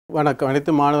வணக்கம்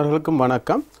அனைத்து மாணவர்களுக்கும்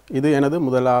வணக்கம். இது எனது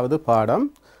முதலாவது பாடம்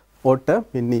ஓட்ட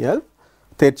மின்னியல்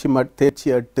தேர்ச்சி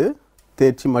 8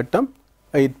 தேர்ச்சி மட்டம்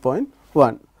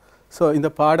 8.1. ஸோ இந்த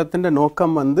பாடத்தின்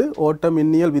நோக்கம் ஓட்ட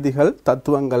மின்னியல் விதிகள்,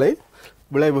 தத்துவங்களை,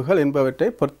 விளைவுகள் என்பவற்றை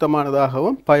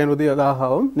பொருத்தமானதாகவும்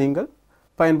பயனுடையதாகவும் நீங்கள்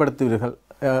பயன்படுத்துவீர்கள்.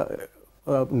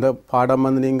 இந்த பாடம்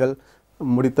நீங்கள்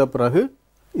முடித்த பிறகு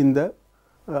இந்த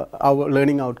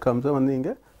லேர்னிங் அவுட்கம்ஸை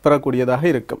நீங்கள் பெறக்கூடியதாக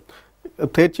இருக்கும்.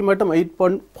 தேர்ச்சி மட்டம்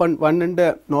 8.1 என்ற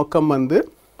நோக்கம்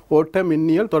ஓட்ட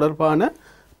மின்னியல் தொடர்பான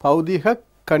பௌதிக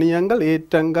கணியங்கள்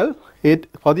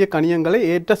பௌதிக கணியங்களை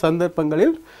ஏற்ற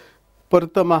சந்தர்ப்பங்களில்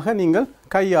பொருத்தமாக நீங்கள்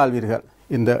கையாள்வீர்கள்.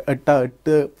 இந்த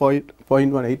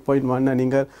 8.1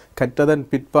 நீங்கள் கற்றதன்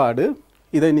பிற்பாடு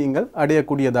இதை நீங்கள்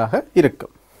அடையக்கூடியதாக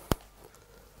இருக்கும்.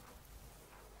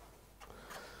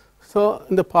 ஸோ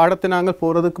இந்த பாடத்தை நாங்கள்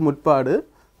போகிறதுக்கு முற்பாடு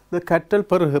இந்த கற்றல்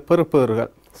பெறுபவர்கள்,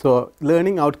 ஸோ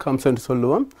லேர்னிங் அவுட்கம்ஸ் என்று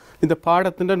சொல்லுவோம். இந்த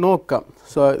பாடத்தின் நோக்கம்,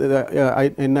 ஸோ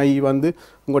என்ஐ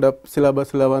உங்களோட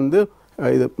சிலபஸில்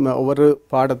இது ஒவ்வொரு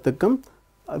பாடத்துக்கும்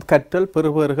கற்றல்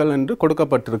பெறுபவர்கள் என்று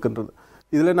கொடுக்கப்பட்டிருக்கின்றது.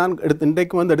 இதில் நான்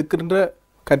இன்றைக்கு எடுக்கின்ற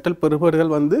கற்றல்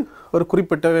பெறுபவர்கள் ஒரு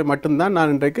குறிப்பிட்டவை மட்டும்தான்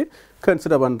நான் இன்றைக்கு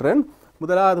கன்சிடர் பண்ணுறேன்.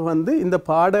 முதலாவது இந்த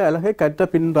பாட அலகை கற்ற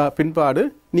பின்பாடு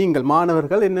நீங்கள்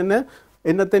மாணவர்கள்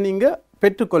என்னத்தை நீங்கள்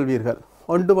பெற்றுக்கொள்வீர்கள்.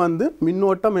 ஒன்று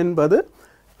மின்னோட்டம் என்பது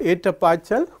ஏற்ற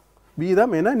பாய்ச்சல்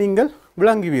வீதம் என நீங்கள்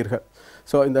விளங்குவீர்கள்.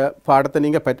 ஸோ இந்த பாடத்தை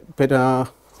நீங்கள்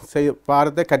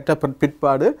பாடத்தை கற்ற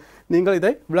பிற்பாடு நீங்கள்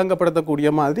இதை விளங்கப்படுத்தக்கூடிய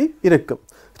மாதிரி இருக்கும்.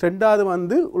 ரெண்டாவது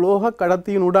உலோக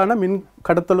கடத்தியினூடான மின்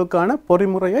கடத்தலுக்கான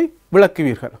பொறிமுறையை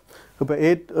விளக்குவீர்கள். இப்போ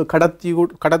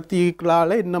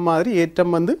கடத்திகளால் என்ன மாதிரி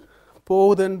ஏற்றம்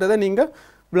போகுதுன்றதை நீங்கள்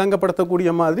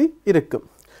விளங்கப்படுத்தக்கூடிய மாதிரி இருக்கும்.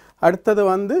 அடுத்தது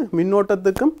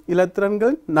மின்னோட்டத்துக்கும்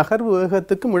இலத்திரன்கள் நகர்வு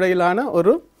வேகத்துக்கும் இடையிலான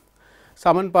ஒரு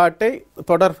சமன்பாட்டை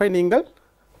தொடர்பை நீங்கள்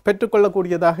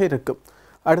பெற்றுக்கொள்ளக்கூடியதாக இருக்கும்.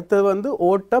 அடுத்தது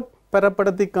ஓட்ட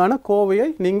பெறப்படத்திற்கான கோவையை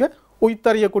நீங்கள்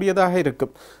உய்தறியக்கூடியதாக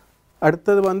இருக்கும்.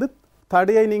 அடுத்தது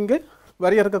தடையை நீங்கள்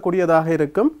வரையறுக்கக்கூடியதாக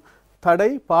இருக்கும். தடை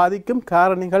பாதிக்கும்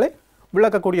காரணிகளை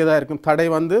விளக்கக்கூடியதாக இருக்கும். தடை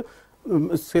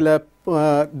சில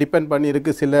டிபெண்ட்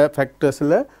பண்ணியிருக்கு, சில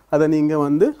ஃபேக்டர்ஸில் அதை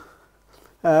நீங்கள்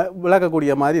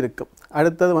விளக்கக்கூடிய மாதிரி இருக்கும்.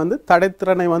 அடுத்தது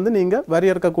தடைத்திறனை நீங்கள்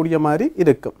வரையறுக்கக்கூடிய மாதிரி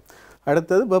இருக்கும்.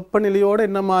 அடுத்தது வெப்பநிலையோடு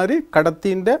என்ன மாதிரி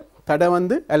கடத்தின்ற தடை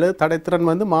அல்லது தடைத்திறன்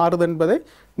மாறுது என்பதை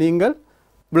நீங்கள்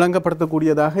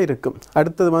விளங்கப்படுத்தக்கூடியதாக இருக்கும்.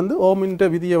 அடுத்தது ஓமின்ற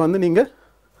விதியை நீங்கள்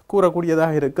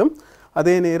கூறக்கூடியதாக இருக்கும்.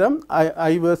 அதே நேரம்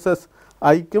ஐ வர்சஸ்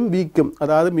ஐக்கும் பிக்கும்,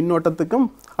 அதாவது மின்னோட்டத்துக்கும்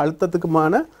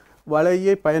அழுத்தத்துக்குமான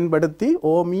வலையை பயன்படுத்தி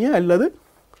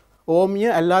ஓமிய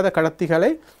அல்லாத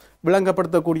கடத்திகளை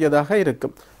விளங்கப்படுத்தக்கூடியதாக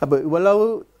இருக்கும். அப்போ இவ்வளவு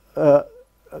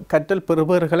கற்றல்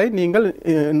பெறுபவர்களை நீங்கள்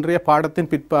இன்றைய பாடத்தின்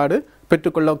பிற்பாடு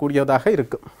பெற்றுக்கொள்ளக்கூடியதாக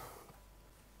இருக்கும்.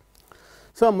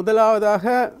 ஸோ முதலாவதாக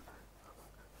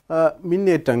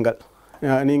மின்னேற்றங்கள்.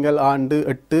 நீங்கள் ஆண்டு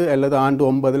 8 அல்லது ஆண்டு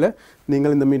 9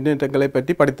 நீங்கள் இந்த மின்னேற்றங்களை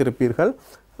பற்றி படித்திருப்பீர்கள்.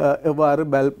 எவ்வாறு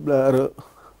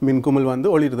மின்குமிழ்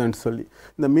ஒளிருதுன்னு சொல்லி.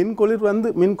 இந்த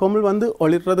மின்குமிழ்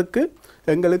ஒளிர்றதுக்கு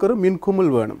எங்களுக்கு ஒரு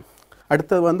மின்குமிழ் வேணும்.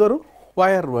 அடுத்தது ஒரு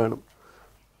வயர் வேணும்,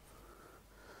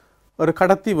 ஒரு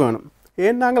கடத்தி வேணும்.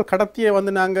 ஏன் நாங்கள் கடத்தியை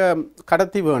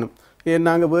கடத்தி வேணும்? ஏன்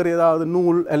நாங்கள் வேறு ஏதாவது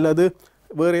நூல் அல்லது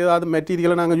வேறு ஏதாவது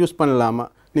மெட்டீரியலை நாங்கள் யூஸ் பண்ணலாமா?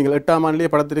 நீங்கள் 8ஆம் ஆண்டிலேயே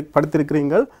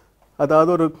படித்திருக்கிறீர்கள். அதாவது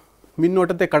ஒரு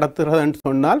மின்னோட்டத்தை கடத்துறதுன்னு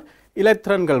சொன்னால்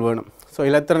இலத்திரன்கள் வேணும். ஸோ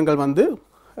இலத்திரன்கள்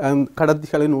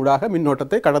கடத்திகளின் ஊடாக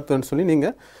மின்னோட்டத்தை கடத்துன்னு சொல்லி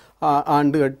நீங்கள்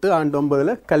ஆண்டு 8 ஆண்டு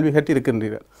 9 கல்வி கட்டி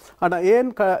இருக்கின்றீர்கள். ஆனால்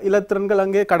ஏன் இலத்திரன்கள்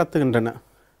அங்கே கடத்துகின்றன?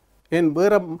 ஏன்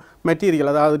வேறு மெட்டீரியல்,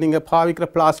 அதாவது நீங்கள் பாவிக்கிற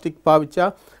பிளாஸ்டிக் பாவிச்சா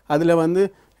அதில்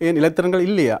ஏன் இலத்திரன்கள்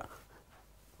இல்லையா?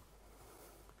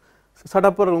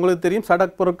 சடப்பொருள் உங்களுக்கு தெரியும்.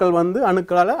 சடப்பொருட்கள்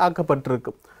அணுக்களால்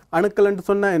ஆக்கப்பட்டிருக்கும். அணுக்கள் என்று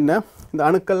சொன்னால் என்ன? இந்த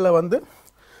அணுக்களில்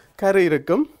கரு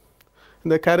இருக்கும்.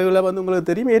 இந்த கருவில் உங்களுக்கு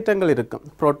தெரியும் ஏற்றங்கள் இருக்கும்.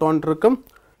 புரோட்டான் இருக்கும்,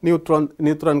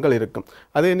 நியூட்ரான்கள் இருக்கும்.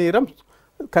 அதே நேரம்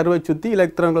கருவை சுற்றி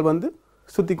எலக்ட்ரான்கள்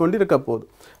சுற்றி கொண்டு இருக்க போகுது.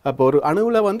 அப்போ ஒரு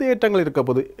அணுவில் ஏற்றங்கள் இருக்க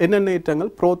போகுது. என்னென்ன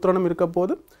ஏற்றங்கள்? புரோட்டானும் இருக்க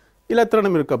போகுது,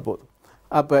 இலத்திரனும் இருக்க போகுது.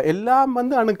 அப்போ எல்லாம்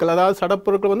அணுக்கள், அதாவது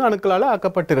சடப்பொருட்கள் அணுக்களால்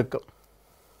ஆக்கப்பட்டிருக்கும்.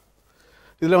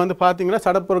 இதில் பார்த்தீங்கன்னா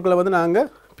சடப்பொருட்களை நாங்கள்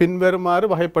பின்வருமாறு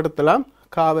வகைப்படுத்தலாம்: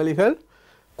 காவலிகள்,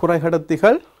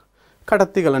 குறைகடத்திகள்,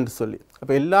 கடத்திகள் என்று சொல்லி.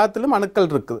 அப்போ எல்லாத்துலேயும் அணுக்கள்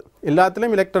இருக்குது,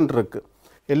 எல்லாத்துலேயும் எலக்ட்ரான் இருக்குது,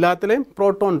 எல்லாத்துலேயும்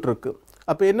புரோட்டான் இருக்குது.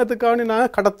 அப்போ என்னத்துக்காண்டி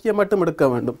நாங்கள் கடத்தியை மட்டும் எடுக்க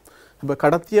வேண்டும்? இப்போ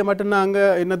கடத்தியை மட்டும்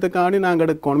நாங்கள் என்னத்துக்காண்டி நாங்கள்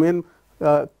எடுக்கணும்? ஏன்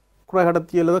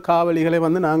குறைகடத்தி அல்லது காவலிகளை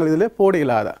நாங்கள் இதில் போட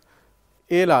இயலாது.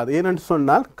 ஏனென்று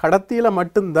சொன்னால் கடத்தியில்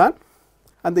மட்டும்தான்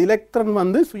அந்த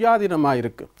எலக்ட்ரான் சுயாதீனமாக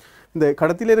இருக்குது. இந்த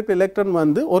கடத்தியில் இருக்கிற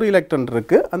எலக்ட்ரான் ஒரு எலக்ட்ரான்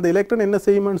இருக்குது. அந்த எலக்ட்ரான் என்ன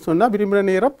செய்யும்னு சொன்னால் விரும்புகிற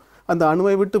நேரம் அந்த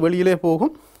அணுவை விட்டு வெளியிலே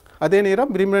போகும். அதே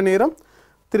நேரம் விரும்புகிற நேரம்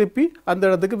திருப்பி அந்த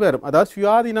இடத்துக்கு வரும். அதாவது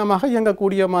சுயாதீனமாக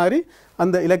இயங்கக்கூடிய மாதிரி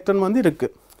அந்த எலக்ட்ரான் வந்து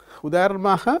இருக்குது.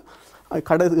 உதாரணமாக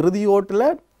இறுதி ஓட்டில்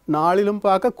 4லும்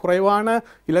பார்க்க குறைவான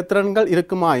எலக்ட்ரான்கள்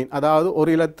இருக்குமாயின், அதாவது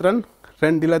 1 எலக்ட்ரான்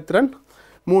 2 எலக்ட்ரான்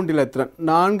 3 எலக்ட்ரான்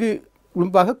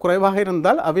 4லும் பார்க்க குறைவாக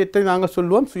இருந்தால் அவற்றை நாங்கள்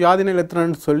சொல்லுவோம் சுயாதீன எலக்ட்ரான்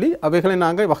என்று சொல்லி, அவைகளை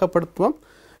நாங்கள் வகைப்படுத்துவோம்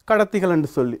கடத்திகள் என்று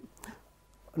சொல்லி.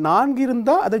 4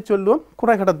 இருந்தால் அதை சொல்லுவோம்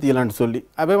குறைகடத்திகள் என்று சொல்லி.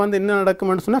 அவை வந்து என்ன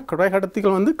நடக்கும்னு சொன்னால்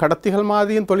குறைகடத்திகள் வந்து கடத்திகள்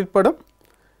மாதிரியும் தொழிற்படும்,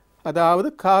 அதாவது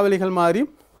காவலிகள்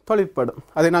மாதிரியும் தொழிற்படும்.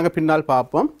 அதை நாங்கள் பின்னால்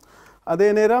பார்ப்போம். அதே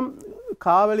நேரம்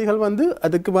காவலிகள் வந்து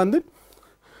அதுக்கு வந்து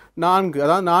 4,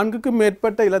 அதாவது 4க்கு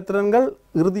மேற்பட்ட எலக்ட்ரான்கள்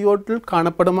இறுதியோட்டில்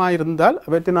காணப்படுமா இருந்தால்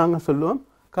அவற்றை நாங்கள் சொல்லுவோம்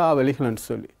காவலிகள் என்று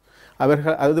சொல்லி.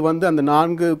 அவர்கள் அது வந்து அந்த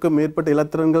 4க்கு மேற்பட்ட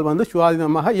எலக்ட்ரான்கள் வந்து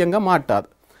சுயாதீனமாக இயங்க மாட்டாது.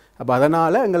 அப்போ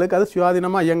அதனால் எங்களுக்கு அது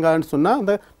சுயாதீனமாக இயங்கான்னு சொன்னால்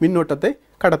அந்த மின்னோட்டத்தை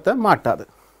கடத்த மாட்டாது.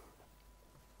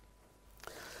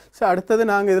 ஸோ அடுத்தது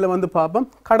நாங்கள் இதில் வந்து பார்ப்போம்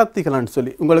கடத்திகள்னு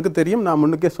சொல்லி. உங்களுக்கு தெரியும், நான்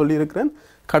முன்னுக்கே சொல்லியிருக்கிறேன்,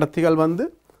 கடத்திகளில்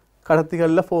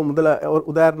முதல்ல ஒரு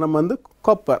உதாரணம் வந்து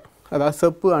கொப்பர், அதாவது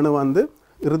செப்பு அணு வந்து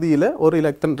இறுதியில் ஒரு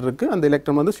எலக்ட்ரான் இருக்குது. அந்த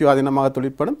எலக்ட்ரான் வந்து சுயாதீனமாக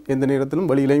தொழிற்படும், எந்த நேரத்திலும்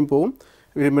வெளியிலையும் போகும்,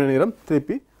 விரும்பின நேரம்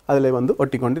திருப்பி அதில் வந்து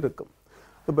ஒட்டி கொண்டு இருக்கும்.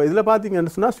 இப்போ இதில்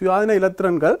பார்த்தீங்கன்னு சொன்னால் சுயாதீன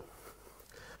எலக்ட்ரான்கள்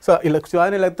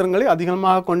சுயாதீன எலக்ட்ரான்களை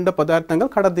அதிகமாக கொண்ட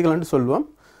பதார்த்தங்கள் கடத்திகள் என்று சொல்லுவோம்.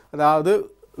 அதாவது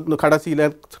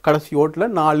கடைசி ஓட்டில்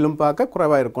 4லும் பார்க்க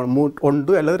குறைவாக இருக்கும்,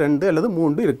 1 அல்லது 2 அல்லது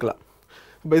 3 இருக்கலாம்.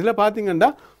 இப்போ இதில் பார்த்தீங்கன்னா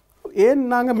ஏன்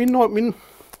நாங்கள்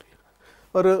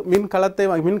மின்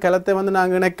கலத்தை வந்து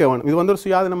நாங்கள் இணைக்க வேணும். இது வந்து ஒரு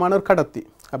சுயாதீனமான ஒரு கடத்தி.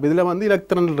 அப்போ இதில் வந்து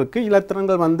எலக்ட்ரான்கள் இருக்குது.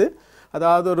 எலக்ட்ரான்கள் வந்து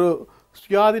அதாவது ஒரு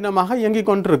சுயாதீனமாக இயங்கி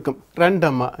கொண்டிருக்கும்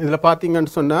ரெண்டமாக. இதில்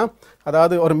பார்த்தீங்கன்னு சொன்னால்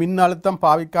அதாவது ஒரு மின்னழுத்தம்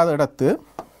பாவிக்காத இடத்து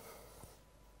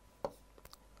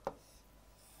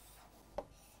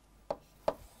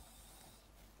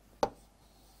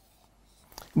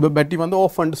இப்போ பெட்டி வந்து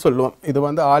ஆஃப் பண்ணிட்டு சொல்லுவோம். இது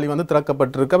வந்து ஆளி வந்து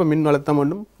திறக்கப்பட்டிருக்கு, அப்போ மின் அழுத்தம்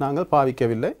ஒன்றும் நாங்கள்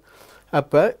பாவிக்கவில்லை.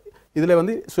 அப்போ இதில்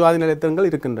வந்து சுயாதீன எலக்ட்ரான்கள்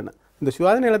இருக்கின்றன. இந்த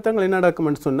சுயாதீன எலக்ட்ரான்கள் என்ன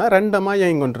நடக்கும்னு சொன்னால் ரெண்டமாக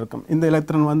இயங்கி கொண்டிருக்கும். இந்த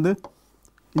எலக்ட்ரான் வந்து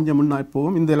இங்கே முன்னாடி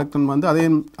போகும், இந்த எலக்ட்ரான் வந்து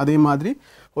அதே மாதிரி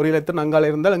ஒரு எலக்ட்ரான் அங்கால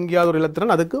இருந்தால் எங்கேயாவது ஒரு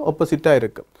எலக்ட்ரான் அதுக்கு ஆப்போசிட்டாக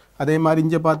இருக்கும். அதே மாதிரி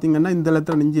இங்கே பார்த்தீங்கன்னா இந்த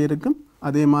எலக்ட்ரான் இங்கே இருக்கும்,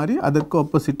 அதே மாதிரி அதுக்கு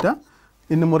ஆப்போசிட்டாக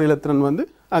இன்னும் ஒரு எலக்ட்ரான் வந்து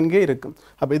அங்கே இருக்கும்.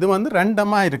 அப்போ இது வந்து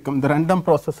ரெண்டமாக இருக்கும், இந்த ரெண்டம்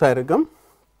ப்ராசஸாக இருக்கும்.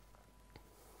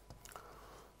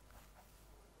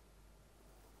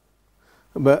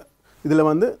 இப்போ இதில்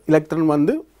வந்து எலக்ட்ரான்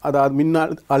வந்து அதாவது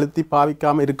அழுத்தி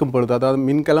பாவிக்காமல் இருக்கும் பொழுது, அதாவது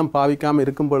மின்கலம் பாவிக்காமல்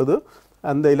இருக்கும் பொழுது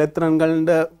அந்த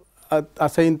எலக்ட்ரான்கள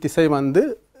அசையின் திசை வந்து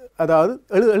அதாவது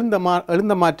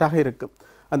எழுந்த மாற்றாக இருக்கும்.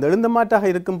 அந்த எழுந்த மாற்றாக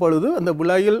இருக்கும் பொழுது அந்த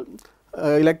விளையில்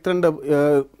எலக்ட்ரான்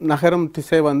நகரும்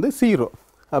திசை வந்து 0.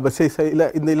 அப்போ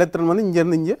இந்த எலக்ட்ரான் வந்து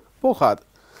இங்கேருந்து இங்கே போகாது.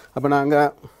 அப்போ நாங்கள்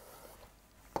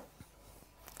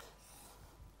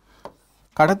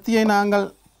கடத்தியை நாங்கள்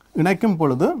இணைக்கும்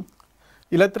பொழுது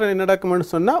எலக்ட்ரான் என்ன நடக்கும்னு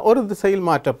சொன்னால் ஒரு திசையில்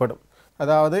மாற்றப்படும்.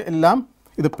 அதாவது எல்லாம்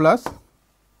இது ப்ளஸ்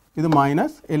இது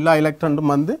மைனஸ், எல்லா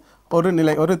எலக்ட்ரானும் வந்து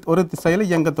ஒரு திசையில்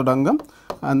இயங்க தொடங்கும்.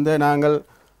 அந்த நாங்கள்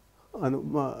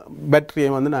பேட்டரியை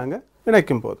வந்து நாங்கள்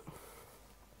இணைக்கும் போது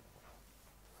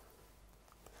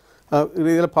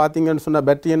இதில் பார்த்தீங்கன்னு சொன்னால்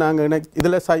பேட்டரியை நாங்கள்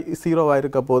இதில் 0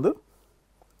 இருக்க போது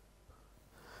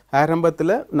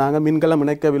ஆரம்பத்தில் நாங்கள் மின்கலம்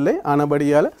இணைக்கவில்லை,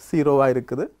 ஆனபடியால் 0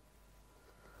 இருக்குது.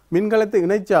 மின்கலத்தை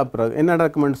இணைச்சா பிறகு என்ன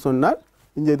நடக்கும்னு சொன்னால்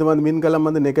இங்கே இது வந்து மின்கலம்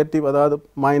வந்து நெகட்டிவ், அதாவது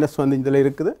மைனஸ் வந்து இதில்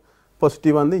இருக்குது,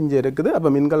 பாசிட்டிவ் வந்து இங்கே இருக்குது. அப்போ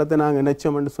மின்கலத்தை நாங்கள்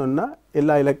இணைச்சோம்னு சொன்னால்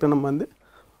எல்லா எலக்ட்ரானும் வந்து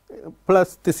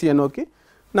ப்ளஸ் திசையை நோக்கி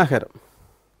நகரும்.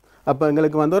 அப்போ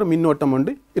எங்களுக்கு வந்து ஒரு மின்னோட்டம்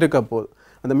ஒன்று இருக்க போகுது.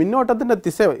 அந்த மின்னோட்டத்தின்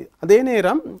திசை அதே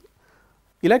நேரம்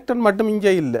எலக்ட்ரான் மட்டும்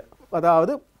இங்கே இல்லை,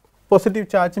 அதாவது பாசிட்டிவ்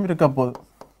சார்ஜும் இருக்க போகுது.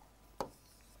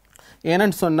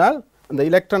 ஏன்னு சொன்னால் அந்த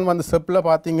எலக்ட்ரான் வந்து செப்பில்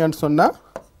பார்த்தீங்கன்னு சொன்னால்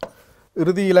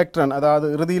இறுதி எலக்ட்ரான், அதாவது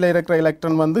இறுதியில் இருக்கிற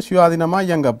எலக்ட்ரான் வந்து சுயாதீனமாக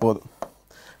இயங்க போகுது.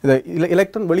 இதை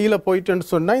எலக்ட்ரான் வெளியில் போயிட்டுன்னு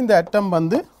சொன்னால் இந்த அட்டம்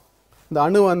வந்து இந்த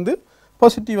அணு வந்து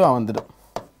பாசிட்டிவாக வந்துடும்.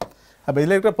 அப்போ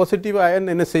இதில் இருக்கிற பாசிட்டிவ் அயன்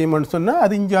என்ன செய்யும்னு சொன்னால்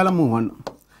அது இஞ்சால மூவ் பண்ணும்.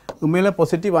 உண்மையில்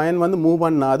பாசிட்டிவ் அயன் வந்து மூவ்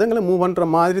பண்ணாது, எங்களை மூவ் பண்ணுற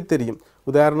மாதிரி தெரியும்.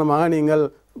 உதாரணமாக நீங்கள்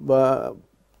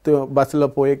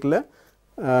பஸ்ஸில் போய்க்கல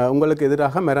உங்களுக்கு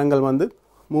எதிராக மரங்கள் வந்து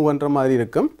மூவ் பண்ணுற மாதிரி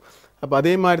இருக்கும். அப்போ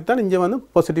அதே மாதிரி தான் இங்கே வந்து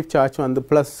பாசிட்டிவ் சார்ஜ் வந்து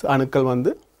ப்ளஸ் அணுக்கள்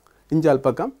வந்து இஞ்சால்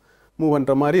பக்கம் மூவ்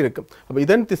பண்ணுற மாதிரி இருக்கும். அப்போ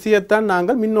இதன் திசையைத்தான்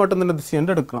நாங்கள் மின்னோட்டத்தின் திசை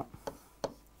என்று எடுக்கிறோம்.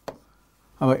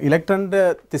 அப்போ எலக்ட்ரான்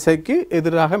திசைக்கு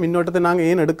எதிராக மின்னோட்டத்தை நாங்கள்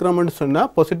ஏன் எடுக்கிறோம்னு சொன்னால்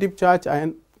பாசிட்டிவ் சார்ஜ்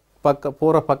அயன்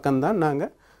போகிற பக்கம்தான்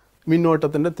நாங்கள்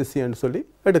மின்னோட்டத்தின் திசைன்னு சொல்லி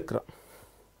எடுக்கிறோம்.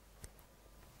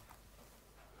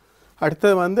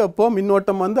 அடுத்தது வந்து அப்போது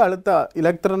மின்னோட்டம் வந்து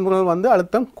எலக்ட்ரான்கள் வந்து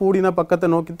அழுத்தம் கூடின பக்கத்தை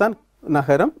நோக்கித்தான்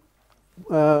நகரம்.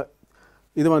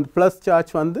 இது வந்து ப்ளஸ்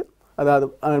சார்ஜ் வந்து அதாவது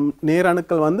நேர்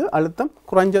அணுக்கள் வந்து அழுத்தம்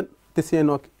குறைஞ்ச திசையை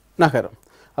நோக்கி நகரும்.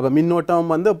 அப்போ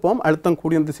மின்னோட்டம் வந்து இப்போ அழுத்தம்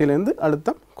கூடிய திசையிலேருந்து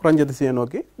அழுத்தம் குறைஞ்ச திசையை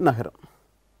நோக்கி நகரும்.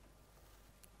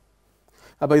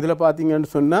 அப்போ இதில் பார்த்தீங்கன்னு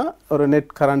சொன்னால் ஒரு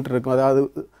நெட் கரண்ட் இருக்கும், அதாவது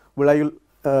விளையுள்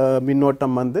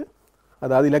மின்னோட்டம் வந்து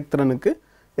அதாவது எலக்ட்ரானுக்கு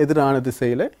எதிரான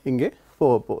திசையில் இங்கே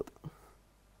போக போகுது.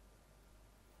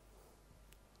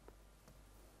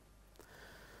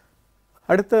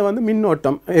 அடுத்து வந்து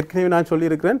மின்னோட்டம். ஏற்கனவே நான்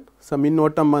சொல்லியிருக்கிறேன்,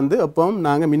 மின்னோட்டம் வந்து அப்போ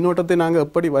மின்னோட்டத்தை நாங்கள்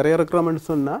எப்படி வரையறுக்கிறோம்னு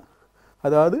சொன்னால்,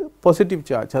 அதாவது பாசிட்டிவ்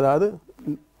சார்ஜ், அதாவது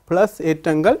ப்ளஸ்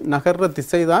ஏற்றங்கள் நகர்ற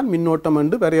திசை தான் மின்னோட்டம்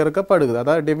என்று வரையறுக்கப்படுகிறது.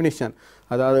 அதாவது டெஃபினிஷன்.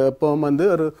 அதாவது இப்போ வந்து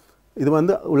இது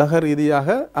வந்து உலக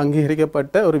ரீதியாக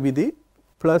அங்கீகரிக்கப்பட்ட ஒரு விதி.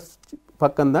 ப்ளஸ்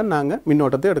பக்கம்தான் நாங்கள்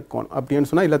மின்னோட்டத்தை எடுக்கணும். அப்படின்னு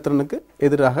சொன்னால் எலக்ட்ரானுக்கு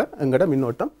எதிராக எங்கட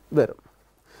மின்னோட்டம் வரும்.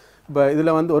 இப்போ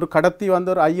இதில் வந்து ஒரு கடத்தி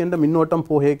வந்து ஒரு ஐ என்ற மின்னோட்டம்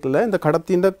போகல, இந்த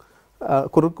கடத்தின்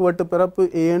குறுக்குவெட்டு பிறப்பு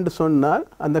ஏன்னு சொன்னால்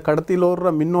அந்த கடத்தியில்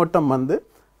ஓடுற மின்னோட்டம் வந்து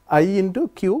ஐ இன்ட்டு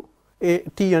கியூ ஏ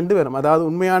டி என்று வரும். அதாவது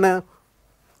உண்மையான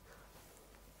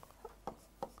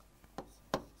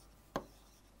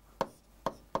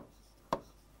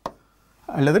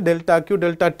அல்லது டெல்டா கியூ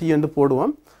டெல்டா டி என்று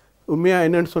போடுவோம். உண்மையாக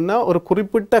என்னென்னு சொன்னால் ஒரு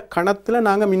குறிப்பிட்ட கணத்தில்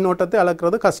நாங்கள் மின்னோட்டத்தை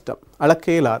அளக்கிறது கஷ்டம், அளக்க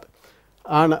இயலாது.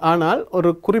 ஆனால் ஒரு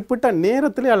குறிப்பிட்ட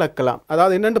நேரத்திலே அளக்கலாம்.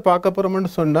 அதாவது என்னென்று பார்க்க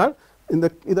போகிறோம்னு சொன்னால்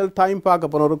இதில் டைம்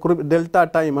பார்க்க போகிறோம். ஒரு டெல்டா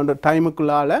டைம் அந்த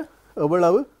டைமுக்குள்ளால்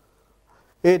எவ்வளவு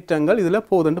ஏற்றங்கள் இதில்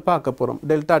போகுதுன்னு பார்க்க போகிறோம்.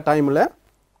 டெல்டா டைமில்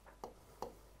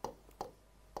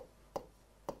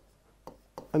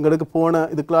எங்களுக்கு போன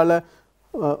இதுக்குள்ளால்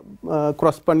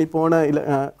க்ராஸ் பண்ணி போன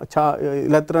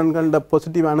எலக்ட்ரான்களோட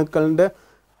பாசிட்டிவ் அணுக்களோட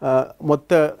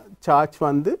மொத்த சார்ஜ்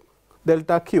வந்து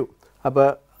டெல்டா கியூ. அப்போ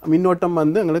மின்னோட்டம்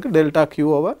வந்து எங்களுக்கு delta Q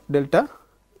over delta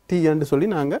D என்று சொல்லி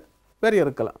நாங்கள்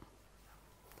வரையறுக்கலாம்.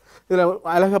 இதில்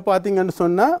அலகை பார்த்தீங்கன்னு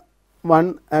சொன்னால் 1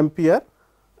 ஆம்பியர்,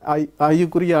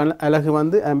 ஐயுக்குரிய அலகு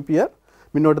வந்து ஆம்பியர்,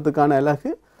 மின்னோட்டத்துக்கான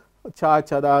அலகு,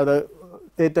 சார்ஜ் அதாவது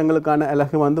ஏற்றங்களுக்கான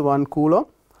அலகு வந்து 1 கூலோம்,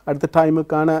 அடுத்த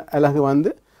டைமுக்கான அலகு வந்து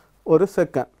 1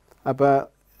 செகண்ட். அப்போ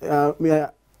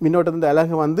மின்னோட்டத்தின்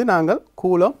அலகு வந்து நாங்கள்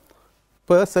கூலோம்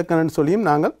பெர் செகண்ட்னு சொல்லியும்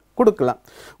நாங்கள் கொடுக்கலாம்.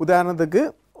 உதாரணத்துக்கு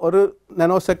ஒரு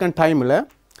நானோ செகண்ட்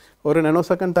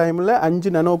டைமில்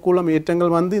 5 நானோ கூலம்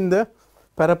ஏற்றங்கள் வந்து இந்த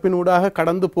பரப்பினூடாக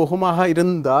கடந்து போகுமாக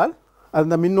இருந்தால்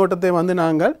அந்த மின்னோட்டத்தை வந்து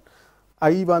நாங்கள்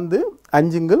ஐ வந்து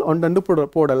 5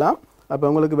 போடலாம். அப்போ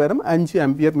உங்களுக்கு வெறும் 5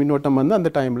 ஆம்பியர் மின்னோட்டம் வந்து அந்த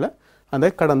டைமில் அந்த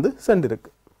கடந்து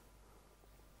சென்றிருக்கு.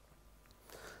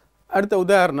 அடுத்த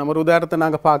ஒரு உதாரணத்தை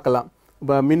நாங்கள் பார்க்கலாம்.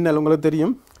 இப்போ மின்னல் உங்களுக்கு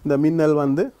தெரியும், இந்த மின்னல்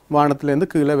வந்து வானத்துலேருந்து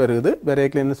கீழே வருகுது.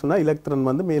 விரைக்கில் என்ன சொன்னால் எலக்ட்ரான்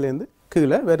வந்து மேலேருந்து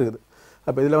கீழே வருகுது.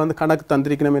 அப்போ இதில் வந்து கணக்கு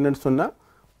தந்திரிக்கணும் என்னென்னு சொன்னால்,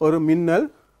 ஒரு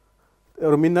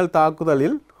மின்னல்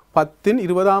தாக்குதலில்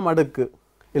 10⁻20 அடுக்கு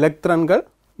எலக்ட்ரான்கள்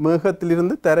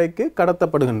மேகத்திலிருந்து தரைக்கு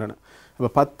கடத்தப்படுகின்றன. இப்போ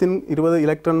 10⁻20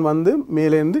 எலக்ட்ரான் வந்து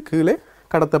மேலேருந்து கீழே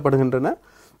கடத்தப்படுகின்றன.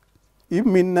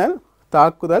 இம்மின்னல்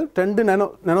தாக்குதல் 2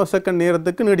 நானோ செகண்ட்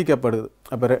நேரத்துக்கு நீடிக்கப்படுது.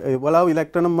 அப்போ இவ்வளவு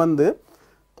எலக்ட்ரானும் வந்து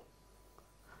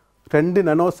 2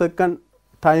 நானோ செகண்ட்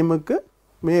டைமுக்கு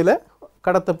மேலே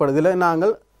கடத்தப்படுது. இதில்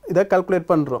நாங்கள் இதை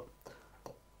கால்குலேட் பண்ணுறோம்,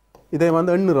 இதை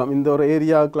வந்து எண்ணுறோம். இந்த ஒரு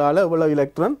ஏரியாவுக்களால் இவ்வளோ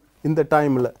எலக்ட்ரான்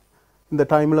இந்த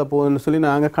டைமில் போகுதுன்னு சொல்லி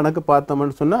நாங்கள் கணக்கு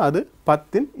பார்த்தோம்னு சொன்னால் அது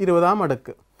 10⁻20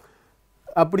 அடுக்கு.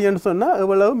 அப்படின்னு சொன்னால்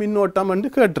எவ்வளவு மின்னோட்டம் வந்து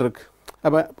கேட்டிருக்கு.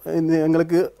 அப்போ இந்த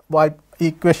எங்களுக்கு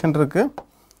ஈக்குவேஷன் இருக்குது,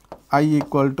 I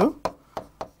 =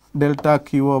 delta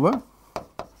Q over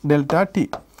delta D.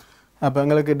 அப்போ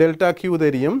எங்களுக்கு டெல்டா கியூ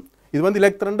தெரியும், இது வந்து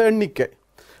எலக்ட்ரான் எண்ணிக்கை.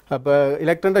 அப்போ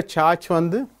எலக்ட்ரான் சார்ஜ்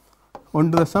வந்து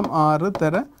 1.6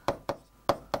 தர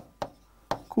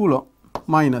கூலோம்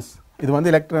மைனஸ், இது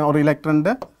வந்து ஒரு எலக்ட்ரான்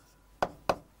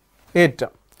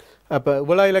ஏற்றம். அப்போ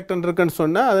இவ்வளோ எலக்ட்ரான் இருக்குன்னு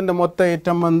சொன்னால் அதன் மொத்த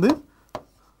ஏற்றம் வந்து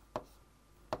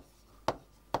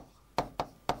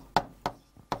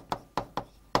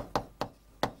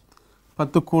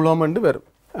 10 கூலோம் என்று வரும்.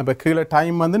 அப்போ கீழே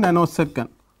டைம் வந்து நானோ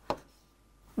செகண்ட்,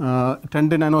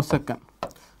 2 நானோ செகண்ட்.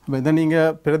 அப்போ இதை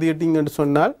நீங்கள் பிரதியிட்டீங்கன்னு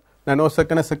சொன்னால் நானோ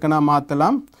செகண்டாக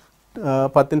மாற்றலாம்,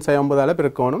 10⁻9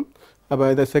 பெருக்கணும். அப்போ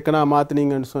இதை செகண்டாக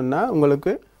மாற்றினீங்கன்னு சொன்னால்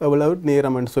உங்களுக்கு எவ்வளவு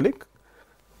நேரம்னு சொல்லி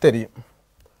தெரியும்.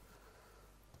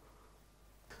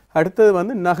 அடுத்தது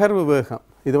வந்து நகர்வு வேகம்.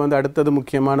 இது வந்து அடுத்தது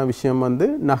முக்கியமான விஷயம் வந்து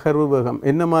நகர்வு வேகம்.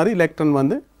 என்ன மாதிரி எலக்ட்ரான்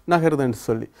வந்து நகருதுன்னு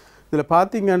சொல்லி இதில்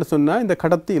பார்த்தீங்கன்னு சொன்னால், இந்த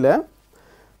கடத்தியில்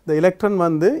இந்த எலக்ட்ரான்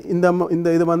வந்து இந்த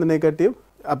இது வந்து நெகட்டிவ்.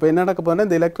 அப்போ என்ன நடக்க போகுதுன்னா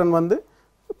இந்த எலக்ட்ரான் வந்து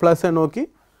ப்ளஸை நோக்கி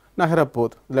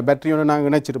நகரப்போகுது. இதில் பேட்டரியோட நாங்கள்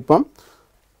இணைச்சிருப்போம்.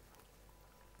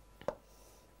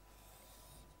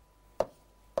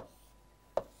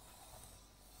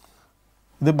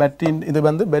 இது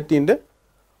வந்து பேட்டரியின்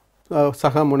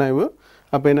சக முனைவு.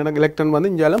 அப்போ என்ன எலக்ட்ரான் வந்து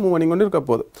இங்கே மூவ் பண்ணி கொண்டு இருக்க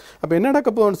போகுது. அப்போ என்ன நடக்க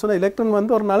போகுதுன்னு சொன்னால் எலக்ட்ரான்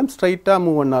வந்து ஒரு நாளும் ஸ்ட்ரைட்டாக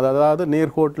மூவ் பண்ணாது, அதாவது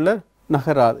நேர்கோட்டில்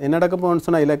நகராது. என்ன நடக்க போகுதுன்னு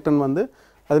சொன்னால் எலக்ட்ரான் வந்து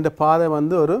அதோட பாதை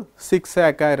வந்து ஒரு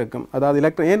சிக்ஸாக்காக இருக்கும். அதாவது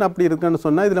எலக்ட்ரான் ஏன் அப்படி இருக்குன்னு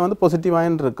சொன்னால் இதில் வந்து பாசிட்டிவ்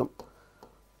அயன் இருக்கும்.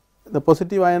 இந்த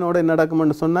பாசிட்டிவ் அயனோட என்ன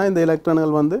நடக்கும்னு சொன்னால் இந்த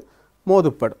எலக்ட்ரான்கள் வந்து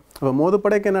மோதுப்படும். அப்போ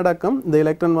மோதுப்படைக்கு என்ன நடக்கும், இந்த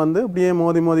எலக்ட்ரான் வந்து இப்படியே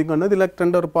மோதி கொண்டு இந்த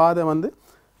எலக்ட்ரான் ஒரு பாதை வந்து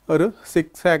ஒரு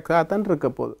சிக்ஸாக்காக தான் இருக்க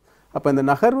போகுது. அப்போ இந்த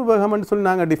நகர்வு வேகம்னு சொல்லி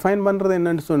நாங்கள் டிஃபைன் பண்ணுறது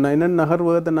என்னென்னு சொன்னால், என்னென்ன நகர்வு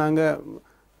வேகத்தை நாங்கள்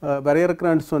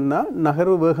வரையறுக்கிறோன்னு சொன்னால்,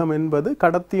 நகர்வு வேகம் என்பது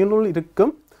கடத்தியினுள்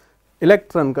இருக்கும்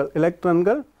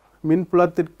எலக்ட்ரான்கள்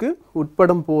மின்புலத்திற்கு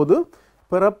உட்படும் போது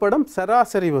பெறப்படும்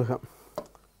சராசரி வேகம்.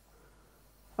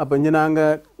 அப்போ இங்கே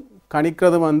நாங்கள்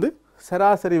கணிக்கிறது வந்து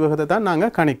சராசரி வேகத்தை தான்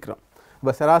நாங்கள் கணிக்கிறோம்.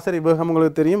 இப்போ சராசரி வேகம்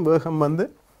உங்களுக்கு தெரியும், வேகம் வந்து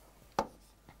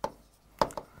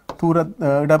தூர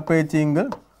இடப்பெயர்ச்சிங்கள்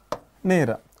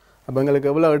நேரம். அப்போ எங்களுக்கு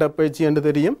எவ்வளோ இடப்பெயர்ச்சி என்று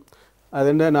தெரியும்,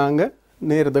 அதுன்னு நாங்கள்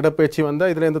நேர இடப்பெயர்ச்சி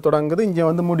வந்தால் இதுலேருந்து தொடங்குது, இங்கே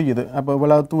வந்து முடியுது. அப்போ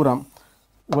இவ்வளோ தூரம்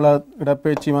இவ்வளோ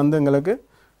இடப்பெயர்ச்சி வந்து எங்களுக்கு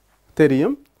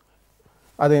தெரியும்.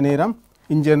 அதே நேரம்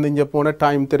இங்கேருந்து இங்கே போன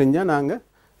டைம் தெரிஞ்சால் நாங்கள்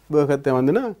வேகத்தை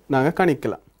வந்து நாங்கள்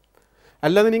கணிக்கலாம்.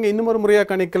 அல்லது நீங்கள் இன்னும் ஒரு முறையாக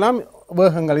கணிக்கலாம்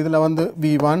வேகங்கள். இதில் வந்து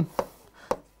V1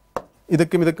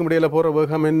 இதுக்கும் இடையில் போகிற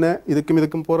வேகம் என்ன,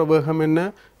 இதுக்கும் போகிற வேகம் என்ன,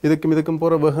 இதுக்கும்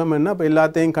போகிற வேகம் என்ன. அப்போ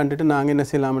எல்லாத்தையும் கண்டுட்டு நாங்கள் என்ன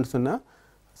செய்யலாம்னு சொன்னால்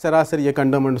சராசரியை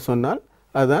கண்டோம்னு சொன்னால்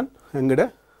அதுதான் எங்களோட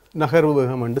நகர்வு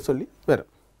வேகம் என்று சொல்லி வரும்.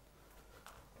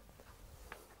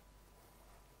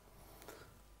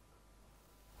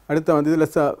 அடுத்த வந்து இதில்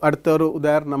அடுத்த ஒரு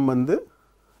உதாரணம் வந்து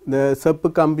இந்த செப்பு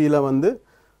கம்பியில் வந்து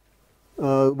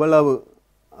இவ்வளவு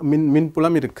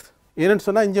மின்புலம் இருக்குது. ஏன்னு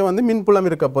சொன்னால் இங்கே வந்து மின்புலம்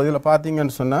இருக்க போது இதில்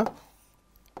பார்த்தீங்கன்னு சொன்னால்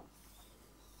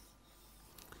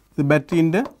இது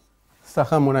பேட்டரியின்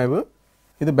சக முனைவு,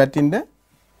 இது பேட்டரியின்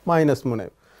மைனஸ்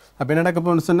முனைவு. அப்போ என்ன நடக்க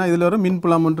போகணுன்னு சொன்னால் இதில் ஒரு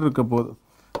மின்புலம் ஒன்று இருக்க போகுது.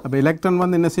 அப்போ எலக்ட்ரான்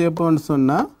வந்து என்ன செய்ய போகணுன்னு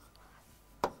சொன்னால்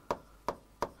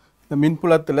இந்த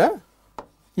மின்புலத்தில்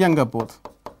இயங்க போகுது.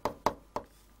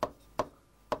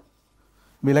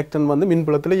 எலக்ட்ரான் வந்து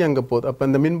மின்புலத்தில் இயங்க போகுது. அப்போ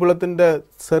இந்த மின்புலத்தின்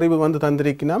செறிவு வந்து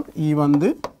தந்திருக்கினா E வந்து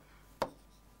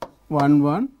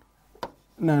 11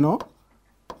 நானோ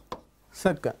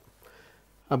செகண்ட்.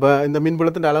 அப்போ இந்த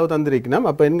மின்புலத்தின் அளவு தந்திருக்கணும்.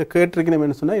 அப்போ என்ன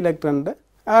கேட்டிருக்கணும்னு சொன்னால் எலக்ட்ரான்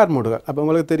ஆர்முடுகள். அப்போ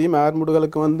உங்களுக்கு தெரியும்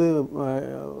ஆர்முடுகளுக்கு வந்து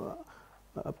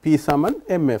P =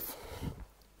 mf.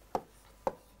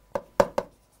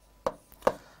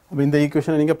 அப்போ இந்த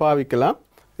ஈக்குவேஷனை நீங்கள் பாவிக்கலாம்.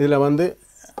 இதில் வந்து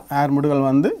ஆர்முடுகள்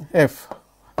வந்து F.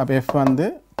 அப்போ F வந்து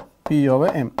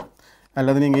P/m.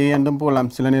 அல்லது நீங்கள் ஏண்டும்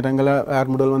போகலாம். சில நேரங்களில்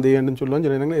ஆர்முடுகள் வந்து ஏன்னு சொல்லுவோம்,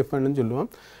 சில நேரங்களில் F சொல்லுவோம்.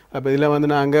 அப்போ இதில் வந்து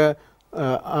நாங்கள்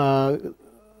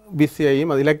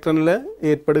விசையையும் அது எலக்ட்ரானில்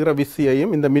ஏற்படுகிற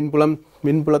விசையையும் இந்த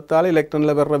மின்புலத்தால்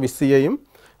எலக்ட்ரானில் வர்ற விசையையும்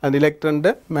அந்த எலக்ட்ரான்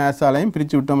மேஸாலையும்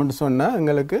பிரித்து விட்டோம்னு சொன்னால்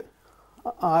எங்களுக்கு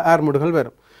ஆர்முடுகள்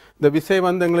வரும். இந்த விசை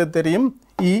வந்து எங்களுக்கு தெரியும்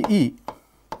EE.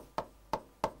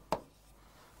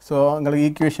 ஸோ எங்களுக்கு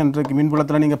ஈக்குவேஷன் இருக்குது.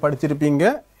 மின்புலத்தில் நீங்கள் படிச்சிருப்பீங்க.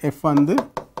 F வந்து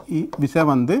விசை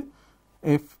வந்து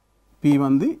FP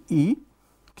வந்து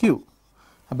EQ.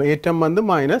 அப்போ ஏற்றம் வந்து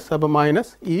மைனஸ், அப்போ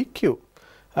மைனஸ் EQ.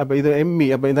 அப்போ இது ME.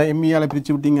 அப்போ இதை ME-யால்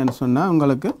பிரித்து விட்டீங்கன்னு சொன்னால்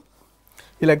உங்களுக்கு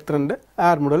எலக்ட்ரான்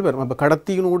ஆர்முடல் வரும். அப்போ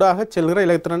கடத்தியின் ஊடாக செல்கிற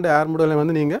எலக்ட்ரான் ஆர்முடலை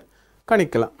வந்து நீங்கள்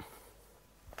கணிக்கலாம்.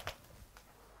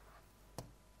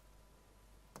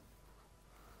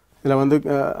 இதில் வந்து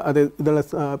அது இதில்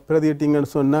பிரதியிட்டீங்கன்னு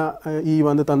சொன்னால் E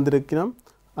வந்து தந்திருக்கணும்.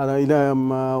 அதை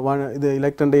இது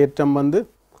எலக்ட்ரான் ஏற்றம் வந்து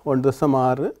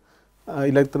 1.6.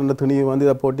 எலக்ட்ரான் துணிவு வந்து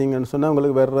இதை போட்டிங்கன்னு சொன்னால்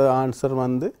உங்களுக்கு வர்ற ஆன்சர்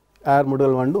வந்து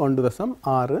ஆர்முடல் வந்து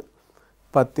 1.6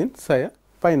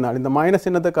 10^14. இந்த மைனஸ்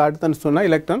என்னத்தை காட்டுதுன்னு சொன்னால்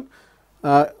எலக்ட்ரான்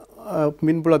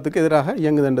மின்புலத்துக்கு எதிராக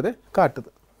இயங்குதுன்றதை காட்டுது.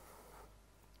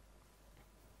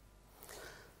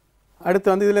 அடுத்து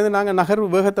வந்து இதுலேருந்து நாங்கள் நகர்வு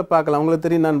வேகத்தை பார்க்கலாம். உங்களுக்கு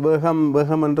தெரியும் நான்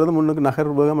வேகம்ன்றது முன்னுக்கு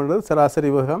நகர்வு வேகம்ன்றது சராசரி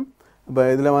வேகம். இப்போ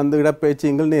இதில் வந்து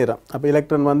இடப்பெயர்ச்சிங்கள் நேரம். அப்போ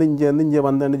எலக்ட்ரான் வந்து இங்கேருந்து இங்கே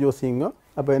வந்தேன்னு யோசிங்க.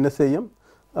 அப்போ என்ன செய்யும்,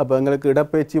 அப்போ எங்களுக்கு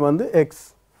இடப்பெயர்ச்சி வந்து x.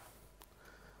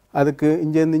 அதுக்கு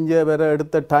இங்கேருந்து இங்கே வேறு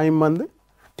எடுத்த டைம் வந்து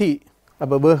t.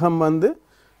 அப்போ வேகம் வந்து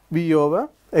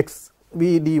v/x,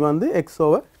 vd வந்து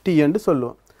x/t என்று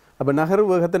சொல்லுவோம். அப்போ நகர்வு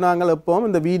வேகத்தை நாங்கள் எப்போவும்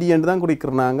இந்த vd என்று தான்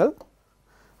குறிக்கிறோம் நாங்கள்.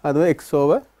 அது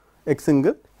x/x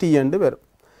t என்று வரும்.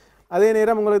 அதே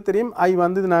நேரம் உங்களுக்கு தெரியும் I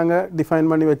வந்து இது நாங்கள் டிஃபைன்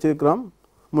பண்ணி வச்சுருக்கிறோம்,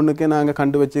 முன்னுக்கே நாங்கள்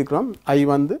கண்டு வச்சுருக்கிறோம். I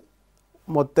வந்து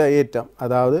மொத்த ஏற்றம்,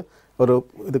 அதாவது ஒரு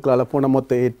இதுக்குள்ள போன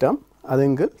மொத்த ஏற்றம்,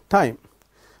 அதுங்க டைம்.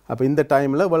 அப்போ இந்த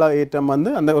டைமில் இவ்வளோ ஏற்றம்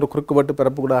வந்து அந்த ஒரு குறுக்குவட்டு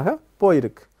பரப்புக்கூடாக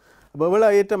போயிருக்கு. அப்போ இவ்வளோ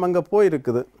ஏற்றம் அங்கே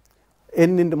போயிருக்குது.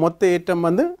 மொத்த ஏற்றம்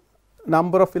வந்து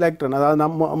நம்பர் ஆஃப் எலக்ட்ரான், அதாவது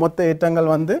மொத்த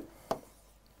ஏற்றங்கள் வந்து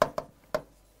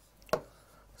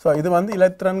ஸோ இது வந்து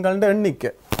எலக்ட்ரான்களோட எண்ணிக்கை.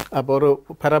 அப்போ ஒரு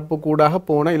பரப்பு கூடாக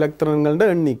போன எலக்ட்ரான்களோட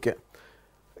எண்ணிக்கை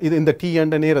இது இந்த t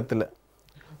என்ற நேரத்தில்.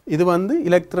 இது வந்து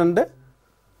எலக்ட்ரான்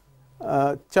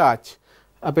சார்ஜ்.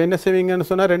 அப்போ என்ன செய்வீங்கன்னு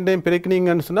சொன்னால் ரெண்டையும்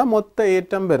பிரிக்கினீங்கன்னு சொன்னால் மொத்த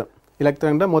ஏற்றம் பெறும்,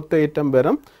 எலக்ட்ரான் மொத்த ஏற்றம்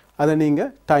பெறும். அதை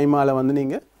நீங்கள் டைமால் வந்து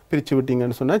நீங்கள் பிரித்து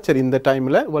விட்டீங்கன்னு சொன்னால் சரி இந்த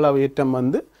டைமில் இவ்வளவு ஏற்றம்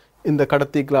வந்து இந்த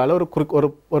கடத்திகளால்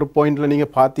ஒரு பாயிண்டில்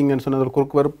நீங்கள் பார்த்தீங்கன்னு சொன்னால் ஒரு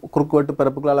குறுக்குவெட்டு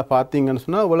பரப்புகளால் பார்த்தீங்கன்னு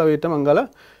சொன்னால் இவ்வளவு ஏற்றம் அங்கால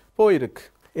போயிருக்கு.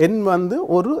 எண் வந்து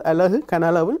ஒரு அலகு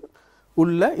கனளவில்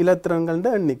உள்ள இலத்திரன்களோட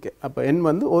எண்ணிக்கை. அப்போ எண்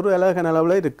வந்து ஒரு அலகு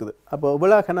கனளவில் இருக்குது. அப்போ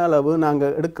இவ்வளோ கனளவு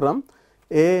நாங்கள் எடுக்கிறோம்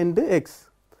a into x.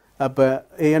 அப்போ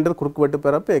ஏன்றது குறுக்குவெட்டு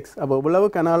பரப்பு x. அப்போ இவ்வளவு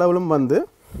கனளவிலும்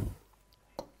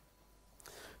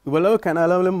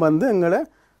வந்து எங்களை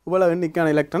இவ்வளவு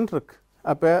எண்ணிக்கையான எலக்ட்ரான் இருக்குது.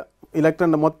 அப்போ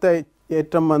எலக்ட்ரான் மொத்த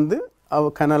ஏற்றம் வந்து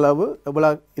கனளவு இவ்வளோ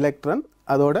எலக்ட்ரான்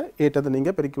அதோட ஏற்றத்தை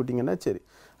நீங்கள் பெருக்கி விட்டீங்கன்னா சரி.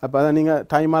 அப்போ அதை நீங்கள்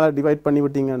டைமால் டிவைட் பண்ணி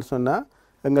விட்டீங்கன்னு சொன்னால்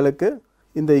எங்களுக்கு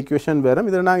இந்த ஈக்குவேஷன் வரும்.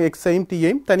 இதில் நாங்கள் எக்ஸையும்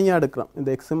டீயையும் தனியாக எடுக்கிறோம். இந்த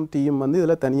எக்ஸும் டீயும் வந்து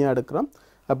இதில் தனியாக எடுக்கிறோம்.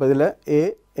 அப்போ இதில்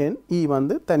ANE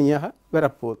வந்து தனியாக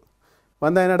வரப்போகுது.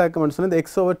 வந்தால் என்ன நடக்கும்னு சொன்னால் இந்த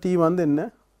x/t வந்து என்ன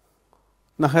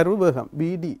நகர்வு வேகம்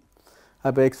VD.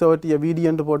 அப்போ x/t VD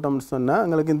என்று போட்டோம்னு சொன்னால்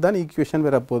எங்களுக்கு இந்த ஈக்குவேஷன்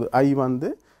வரப்போகுது. I வந்து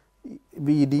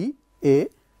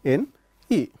VD/ANE.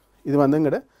 இது வந்து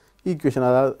எங்களோட ஈக்குவேஷன்,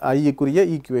 அதாவது ஐக்குரிய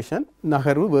ஈக்குவேஷன்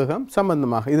நகர்வு வேகம்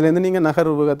சம்பந்தமாக. இதுலேருந்து நீங்கள்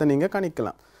நகர்வு வேகத்தை நீங்கள்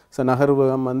கணிக்கலாம். ஸோ நகர்வு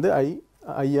வேகம் வந்து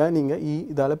ஐயா நீங்கள்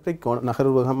இதால் பிரிக்கணும்.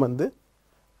 நகர்வு வேகம் வந்து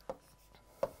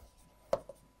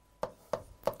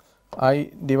I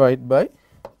டிவைட் பை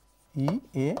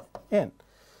EAN.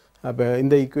 அப்போ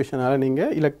இந்த ஈக்குவேஷனால்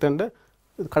நீங்கள் எலக்ட்ரான்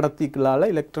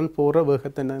கடத்திகளால் எலக்ட்ரான் போகிற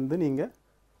வேகத்தை வந்து நீங்கள்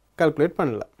கால்குலேட்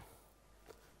பண்ணலாம்.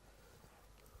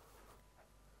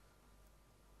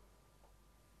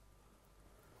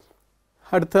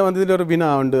 அடுத்த வந்து இதில் ஒரு வினா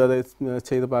உண்டு, அதை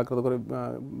செய்து பார்க்குறதுக்கு ஒரு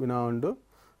வினா உண்டு.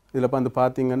 இதில் வந்து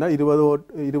பார்த்தீங்கன்னா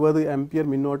 20 ஆம்பியர்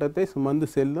மின்னோட்டத்தை சுமந்து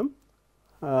செல்லும்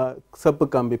செப்பு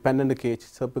கம்பி 12 kg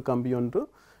செப்பு கம்பி ஒன்று.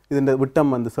 இதோட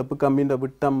விட்டம் வந்து செப்பு கம்பின்ற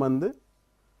விட்டம் வந்து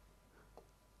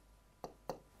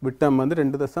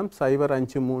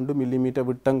 2.053 மில்லிமீட்டர்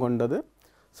விட்டம் கொண்டது.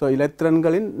 ஸோ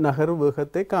எலக்ட்ரான்களின் நகர்வு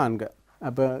வேகத்தை காண்க.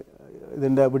 அப்போ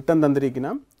இதோட விட்டம்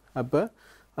தந்திருக்கணும். அப்போ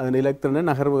அதன் எலக்ட்ரான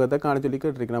நகர்வேகத்தை காண சொல்லி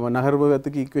கேட்டிருக்கேன். நம்ம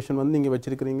நகர்வேகத்துக்கு ஈக்குவேஷன் வந்து நீங்கள்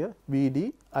வச்சுருக்கிறீங்க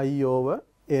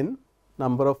VD/I/N.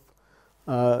 நம்பர் ஆஃப்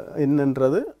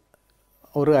என்னன்றது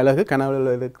ஒரு அலகு கனவில்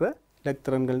இருக்கிற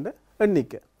எலக்ட்ரான்களோட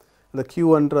எண்ணிக்கை. அந்த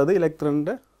Qன்றது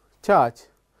எலக்ட்ரானோட சார்ஜ்,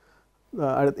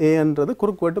 அடுத்து ஏன்றது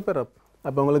குறுக்குவெட்டு பரப்பு.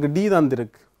 அப்போ உங்களுக்கு D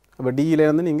தந்திருக்கு. அப்போ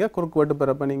டியிலேருந்து நீங்கள் குறுக்குவெட்டு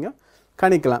பரப்பை நீங்கள்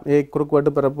கணிக்கலாம்.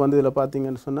 குறுக்குவெட்டு பரப்பு வந்து இதில்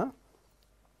பார்த்தீங்கன்னு சொன்னால்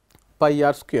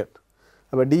πr².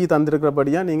 அப்போ D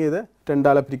தந்திருக்கிறபடியாக நீங்கள் இதை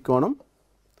 2ஆல் பிரிக்கணும்.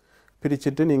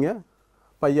 பிரிச்சுட்டு நீங்கள்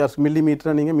πr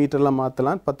மில்லிமீட்டரை நீங்கள் மீட்டரில்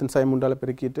மாற்றலாம். 10⁻³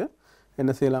 பெருக்கிட்டு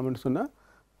என்ன செய்யலாம்னு சொன்னால்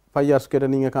πr²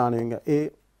 நீங்கள் காணுவீங்க.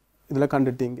 இதில்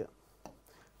கண்டுட்டீங்க.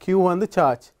 Q வந்து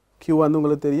சார்ஜ். Q வந்து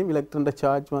உங்களுக்கு தெரியும் எலக்ட்ரானோட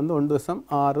சார்ஜ் வந்து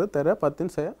 1.6 ×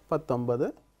 10⁻19.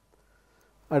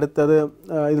 அடுத்தது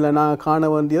இதில் நான் காண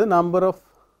வேண்டியது நம்பர் ஆஃப்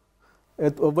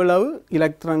எவ்வளவு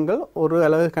எலக்ட்ரான்கள் ஒரு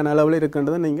அலகு கனளவில்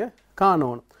இருக்கின்றதை நீங்கள்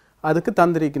காணணும். அதுக்கு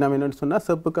தந்திரிக்கணும். என்னென்னு சொன்னால்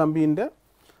செப்பு கம்பியின்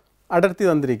அடர்த்தி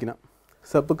தந்திரிக்கணும்.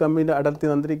 செப்பு கம்பியின் அடர்த்தி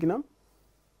தந்திரிக்கணும்.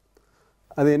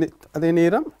 அதே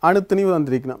நேரம் அணுத்துணிவு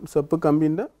தந்திரிக்கணும். செப்பு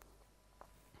கம்பியின்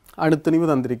அணுத்துணிவு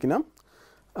தந்திரிக்கணும்.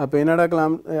 அப்போ என்ன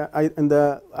நடக்கலாம், இந்த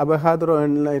அபகாதுரோ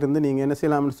எண்ணில் இருந்து நீங்கள் என்ன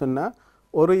செய்யலாம்னு சொன்னால்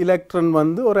ஒரு எலக்ட்ரான்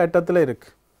வந்து ஒரு அட்டத்தில்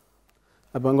இருக்குது.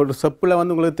 அப்போ உங்களோட செப்பில்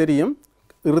வந்து உங்களுக்கு தெரியும்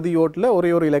இறுதி ஓட்டில் ஒரே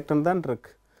ஒரு எலக்ட்ரான் தான்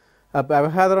இருக்குது. அப்போ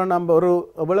அபகாதுரோ நம்ம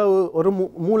எவ்வளவு ஒரு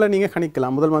மூளை நீங்கள்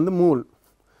கணிக்கலாம். முதல் வந்து மூல்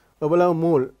எவ்வளவு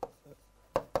மூல்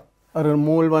ஒரு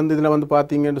மூல் வந்து இதில் வந்து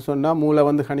பார்த்தீங்கன்னு சொன்னால் மூளை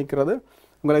வந்து கணிக்கிறது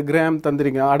உங்களை கிராம்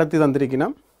தந்திரிக்கணும், அடர்த்தி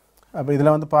தந்திரிக்கணும். அப்போ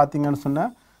இதில் வந்து பார்த்தீங்கன்னு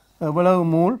சொன்னால் எவ்வளவு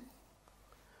மூல்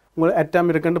உங்களை அட்டம்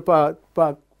இருக்குன்னு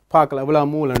பார்க்கலாம் எவ்வளோ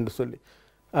மூலன்னு சொல்லி.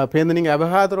 அப்போ வந்து நீங்கள்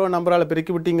அபகாதுரோ நம்பரால்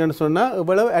பெருக்கி விட்டீங்கன்னு சொன்னால்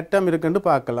எவ்வளவு அட்டம் இருக்குன்னு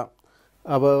பார்க்கலாம்.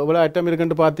 அப்போ எவ்வளோ அட்டம்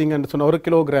இருக்குன்னு பார்த்தீங்கன்னு சொன்னால் 1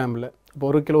 கிலோகிராமில் இப்போ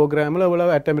 1 கிலோகிராமில்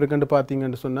எவ்வளவு அட்டம் இருக்குன்னு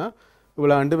பார்த்தீங்கன்னு சொன்னால்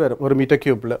இவ்வளோ ஆண்டு வரும். 1 மீட்டர்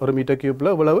க்யூப்பில்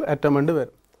இவ்வளவு அட்டம் ஆண்டு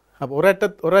வரும். அப்போ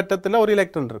ஒரு அட்டத்தில் ஒரு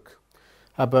எலக்ட்ரான் இருக்குது.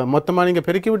 அப்போ மொத்தமாக நீங்கள்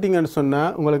பெருக்கி விட்டீங்கன்னு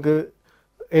சொன்னால் உங்களுக்கு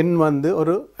எண் வந்து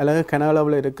ஒரு அலகு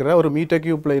கனளவில் இருக்கிற ஒரு மீட்டர்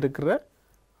க்யூப்பில் இருக்கிற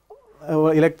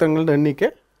எலக்ட்ரான்களோட எண்ணிக்கை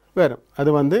வரும். அது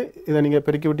வந்து இதை நீங்கள்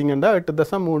பெருக்கி விட்டீங்கன்னா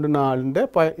 8.34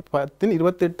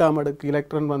 10⁻28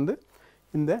 எலக்ட்ரான் வந்து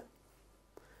இந்த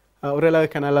ஒரு அலகு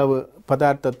கனளவு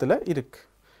பதார்த்தத்தில் இருக்குது.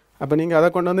 அப்போ நீங்கள் அதை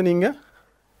கொண்டு வந்து நீங்கள்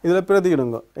இதில்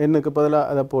பிரதியிடுங்க. எண்ணுக்கு பதிலாக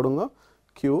அதை போடுங்க.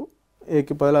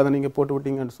 ஏக்கு பதிலாக அதை நீங்கள் போட்டு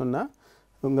விட்டீங்கன்னு சொன்னால்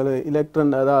உங்களுக்கு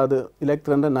எலக்ட்ரான், அதாவது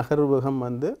எலக்ட்ரான் நகர்வு வேகம்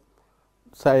வந்து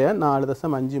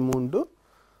 4.53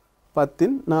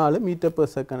 10⁻4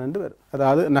 மீட்டர்/செகண்ட் வரும்.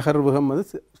 அதாவது நகர்வு வேகம் வந்து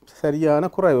சரியான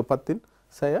குறைவு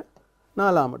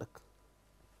 10⁻4.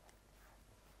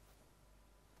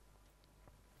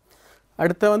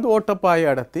 அடுத்த வந்து ஓட்டப்பாய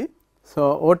அடர்த்தி. ஸோ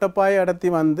ஓட்டப்பாய அடர்த்தி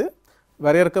வந்து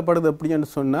வரையறுக்கப்படுது எப்படின்னு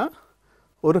சொன்னால்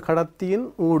ஒரு கடத்தியின்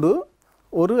ஊடு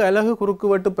ஒரு அலகு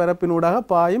குறுக்குவெட்டு பரப்பினூடாக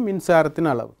பாயும் மின்சாரத்தின்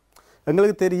அளவு.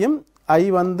 எங்களுக்கு தெரியும் I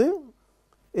வந்து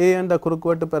A என்ற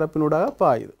குறுக்குவெட்டு பரப்பினூடாக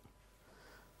பாயுது.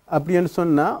 அப்படின்னு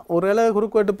சொன்னால் ஒரு அலகு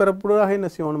குறுக்குவெட்டு பரப்பினூடாக என்ன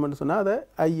செய்யணும்னு சொன்னால் அதை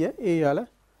ஐயை ஏயால்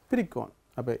பிரிக்கணும்.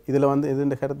 அப்போ இதில் வந்து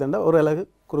இதுன்ற கருத்துண்டா ஒரு அலகு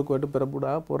குறுக்குவெட்டு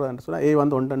பரப்பினூடாக போகிறதுன்னு சொன்னால் A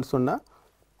வந்து 1ன்னு சொன்னால்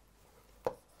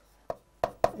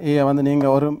A வந்து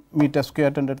நீங்கள் 1 மீட்டர்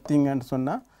ஸ்கொயர் எடுத்தீங்கன்னு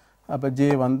சொன்னால் அப்போ J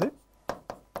வந்து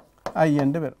I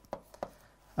என்று வரும்.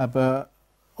 அப்போ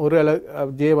ஒரு அலகு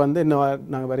J வந்து என்ன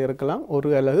நாங்கள் வரையறுக்கலாம், ஒரு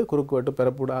அலகு குறுக்குவெட்டு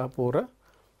பரப்பினூடாக போகிற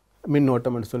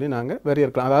மின்னோட்டம்னு சொல்லி நாங்கள்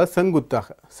வரையறுக்கலாம். அதாவது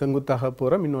செங்குத்தாக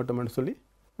போகிற மின்னோட்டம்னு சொல்லி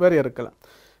வரையறுக்கலாம்.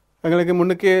 எங்களுக்கு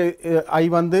முன்னுக்கே I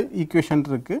வந்து ஈக்குவேஷன்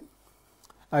இருக்குது.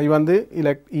 I வந்து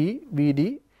E VD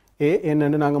A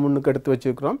என்னன்னு நாங்கள் முன்னுக்கு எடுத்து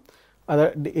வச்சுருக்கிறோம். அதை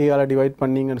ஏஆல் டிவைட்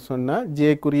பண்ணிங்கன்னு சொன்னால்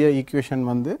ஜேக்குரிய ஈக்குவேஷன்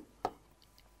வந்து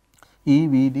E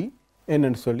VD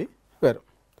என்னன்னு சொல்லி வரும்.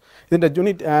 இதுன்ற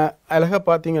யூனிட் அலகை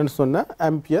பார்த்தீங்கன்னு சொன்னால்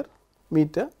ஆம்பியர்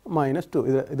மீட்டர் -2.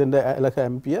 இதுன்ற அலகு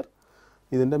ஆம்பியர்,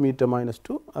 இதுன்ற மீட்டர்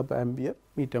 -2. அப்போ ஆம்பியர்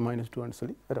மீட்டர் -2ன்னு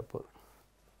சொல்லி வரப்போகுது.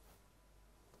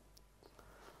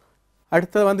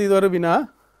 அடுத்தது வந்து இது ஒரு வினா.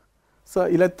 ஸோ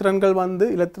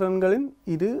இலத்திரன்களின்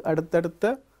இரு அடுத்தடுத்த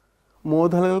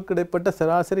மோதல்களுக்கு இடைப்பட்ட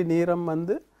சராசரி நேரம்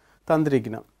வந்து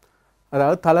தந்திரிக்கணும்.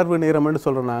 அதாவது தளர்வு நேரம்னு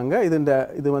சொல்கிறோம் நாங்கள்.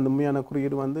 இது வந்து உண்மையான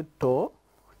குறியீடு வந்து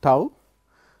டவ்.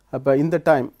 அப்போ இந்த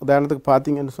டைம் உதாரணத்துக்கு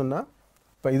பார்த்தீங்கன்னு சொன்னால்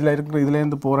இப்போ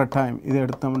இதுலேருந்து போகிற டைம் இது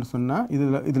எடுத்தோம்னு சொன்னால்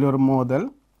இதில் ஒரு மோதல்.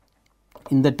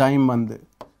 இந்த டைம் வந்து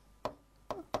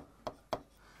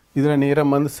இதில்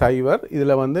நேரம் வந்து 0,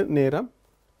 இதில் வந்து நேரம்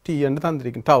T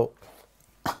தந்திரிக்கும் டவ்.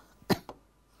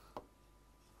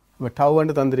 இப்போ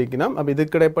டவ்ன்னு தந்திரிக்கணும். அப்போ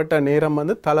இதுக்கு இடைப்பட்ட நேரம்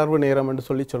வந்து தளர்வு நேரம்னு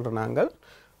சொல்லி சொல்கிறோம் நாங்கள்.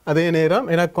 அதே நேரம்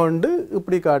எனக்கு கொண்டு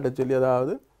இப்படி காட்ட சொல்லி,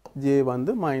 அதாவது J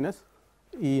வந்து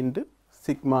 -E ×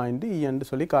 சிக்மா × E என்று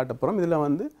சொல்லி காட்ட போகிறோம். இதில்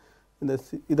வந்து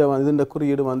இந்த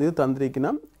குறியீடு வந்து இது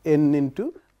தந்திரிக்கணும் N ×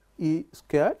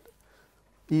 E²,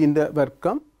 E ன்ற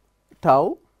வர்க்கம் டவ்,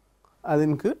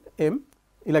 அதுக்கு M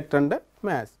எலக்ட்ரான்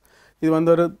மாஸ். இது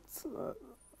வந்து ஒரு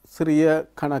சிறிய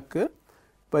கணக்கு.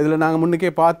 இப்போ இதில் நாங்கள்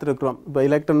முன்னுக்கே பார்த்துருக்குறோம். இப்போ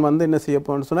எலக்ட்ரான் வந்து என்ன செய்ய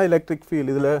போகணும்னு சொன்னால் எலக்ட்ரிக்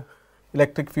ஃபீல்டு, இதில்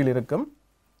எலக்ட்ரிக் ஃபீல்டு இருக்கும்.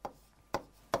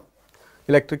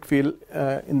 எலக்ட்ரிக் ஃபீல்டு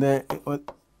இந்த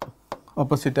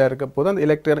ஆப்போசிட்டாக இருக்க போது அந்த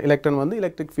எலக்ட்ரான் வந்து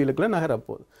எலக்ட்ரிக் ஃபீல்டுக்குள்ளே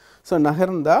நகரப்போகுது. ஸோ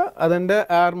நகர்ந்தால் அதண்ட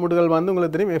ஏர் முடுகள் வந்து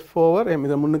உங்களுக்கு தெரியும் F/m.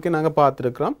 இதை முன்னுக்கே நாங்கள்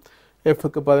பார்த்துருக்குறோம்.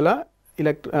 Fக்கு பதிலாக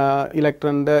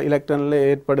எலக்ட்ரானில்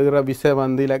ஏற்படுகிற விசை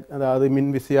வந்து அதாவது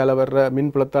மின் விசையால் வர்ற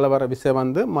மின் புலத்தால் வர விசை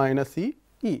வந்து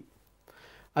 -E.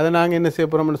 அதை நாங்கள் என்ன செய்ய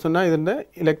போகிறோம்னு சொன்னால் இதுண்ட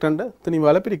எலக்ட்ரான்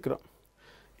துணிவால் பிரிக்கிறோம்.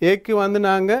 ஏக்கு வந்து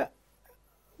நாங்கள்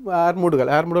ஏர்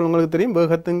முடுகள் உங்களுக்கு தெரியும்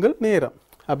வேகத்துங்கள் நேரம்.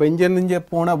 அப்போ இங்கே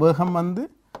போன வேகம் வந்து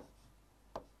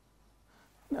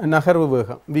நகர்வு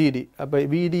வேகம் VD. அப்போ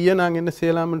VDயை நாங்கள் என்ன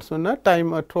செய்யலாம்னு சொன்னால்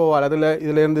டைம் ட்ரோவால்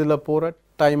இதில் போகிற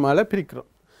டைமால் பிரிக்கிறோம்.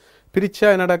 பிரித்தா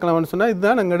என்ன நடக்கலாம்னு சொன்னால்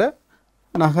இதுதான் எங்களோட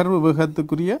நகர்வு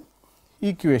வேகத்துக்குரிய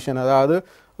ஈக்குவேஷன். அதாவது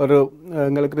ஒரு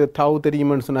எங்களுக்கு டவ்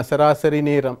தெரியுமென்னு சொன்னால் சராசரி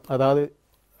நேரம், அதாவது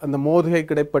அந்த மோதுகை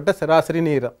கிடைப்பட்ட சராசரி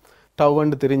நேரம்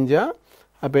டவ்ன்னு தெரிஞ்சால்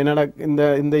அப்போ என்னடா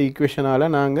இந்த ஈக்குவேஷனால்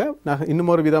நாங்கள்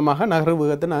இன்னும் ஒரு விதமாக நகர்வு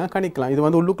வேகத்தை நாங்கள் கணிக்கலாம். இது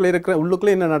வந்து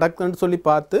உள்ளுக்குள்ளே என்ன நடக்குதுன்னு சொல்லி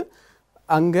பார்த்து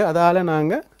அங்கே அதால்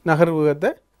நாங்கள் நகர்வு வேகத்தை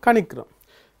கணிக்கிறோம்.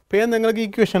 இப்போ எங்களுக்கு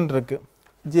ஈக்குவேஷன் இருக்குது.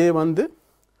 J வந்து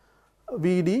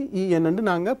VD E என்னன்னு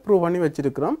நாங்கள் ப்ரூவ் பண்ணி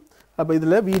வச்சுருக்கிறோம். அப்போ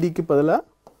இதில் VDக்கு பதிலாக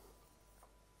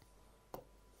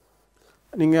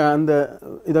நீங்கள் அந்த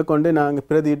இதை கொண்டு நாங்கள்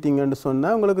பிரதிட்டீங்கன்னு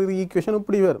சொன்னால் உங்களுக்கு ஈக்குவேஷன்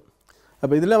இப்படி வரும்.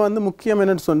 அப்போ இதில் வந்து முக்கியம்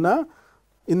என்னென்னு சொன்னால்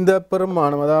இந்த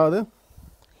பெருமானம், அதாவது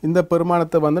இந்த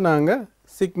பெருமானத்தை வந்து நாங்கள்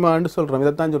சிக்மான்னு சொல்கிறோம்.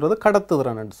 இதைத்தான் சொல்கிறது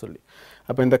கடத்துதிறன்னு சொல்லி.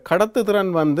 அப்போ இந்த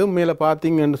கடத்துதிறன் வந்து மேலே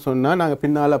பார்த்தீங்கன்னு சொன்னால் நாங்கள்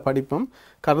பின்னால் படிப்போம்.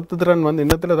 கடத்துதிறன் வந்து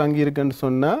என்னத்தில் தங்கி இருக்குன்னு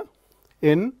சொன்னால்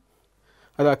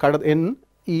அதாவது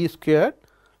NE²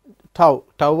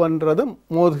 டவ்ன்றது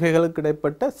மோதுகைகளுக்கு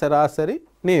இடைப்பட்ட சராசரி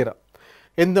நேரம்.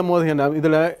 எந்த மோதுகை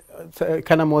இதில்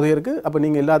கன மோதுகை இருக்குது. அப்போ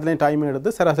நீங்கள் எல்லாத்துலேயும் டைம்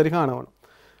எடுத்து சராசரி காணணும்.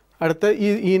 அடுத்து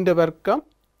ஈன்ற வர்க்கம்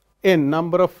N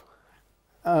நம்பர் ஆஃப்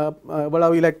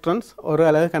இவ்வளவு எலக்ட்ரான்ஸ் ஒரு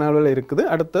அலகு கனவில் இருக்குது.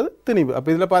 அடுத்தது திணிவு. அப்போ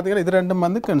இதில் பார்த்தீங்கன்னா இது ரெண்டும்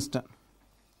வந்து கான்ஸ்டன்ட்.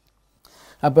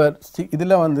 அப்போ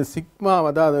இதில் வந்து சிக்மா,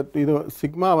 அதாவது இது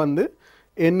சிக்மா வந்து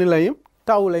எண்ணிலையும்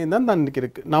டவுலையும் தான்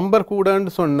தண்டிக்கு நம்பர்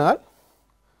கூடன்னு சொன்னால்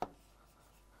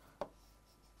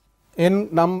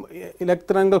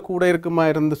எலக்ட்ரான்கள் கூட இருக்குமா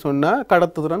இருந்து சொன்னால்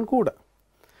கடத்துதிறன் கூட,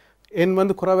 எண்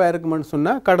வந்து குறைவாக இருக்குமான்னு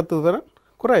சொன்னால் கடத்துதிறன்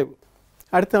குறைவு.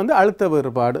 அடுத்து வந்து அழுத்த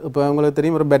வேறுபாடு. இப்போ உங்களுக்கு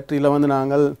தெரியும் ஒரு பேட்டரியில் வந்து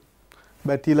நாங்கள்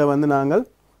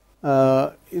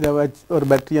இதை வச்சு ஒரு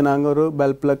பேட்டரியை நாங்கள் ஒரு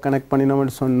பல்பில் கனெக்ட்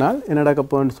பண்ணினோம்னு சொன்னால் என்ன நடக்க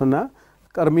போகணுன்னு சொன்னால்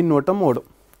மின்னோட்டம் ஓடும்.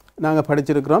 நாங்கள்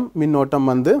படிச்சிருக்கிறோம் மின்னோட்டம்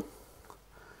வந்து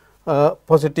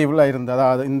பாசிட்டிவில் இருந்து,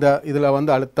 அதாவது இந்த இதில்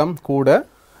வந்து அழுத்தம் கூட,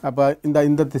 அப்போ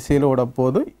இந்த திசையில் ஓட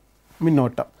போது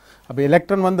மின்னோட்டம். அப்போ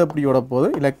எலக்ட்ரான் வந்து எப்படி ஓட போகுது,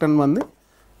 எலக்ட்ரான் வந்து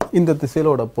இந்த திசையில்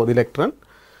ஓட போகுது எலக்ட்ரான்.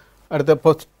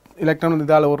 அடுத்த எலக்ட்ரான் வந்து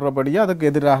இதால் ஓடுறபடியாக அதுக்கு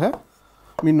எதிராக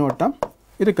மின்னோட்டம்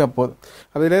இருக்க போகுது.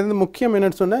 அதிலேருந்து முக்கியம்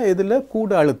என்னென்னு சொன்னால் இதில்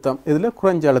கூட அழுத்தம், இதில்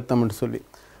குறைஞ்ச அழுத்தம்னு சொல்லி.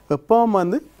 எப்பவும்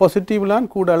வந்து பாசிட்டிவ்லான்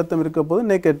கூட அழுத்தம் இருக்க போது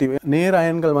நெகட்டிவ் நேர்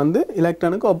அயன்கள் வந்து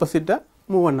எலக்ட்ரானுக்கு ஆப்போசிட்டாக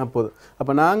மூவ் பண்ண போகுது.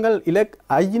 அப்போ நாங்கள்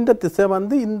ஐன்ற திசை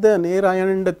வந்து இந்த நேர்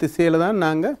அயனின்ற திசையில் தான்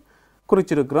நாங்கள்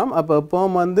குறிச்சிருக்கிறோம். அப்போ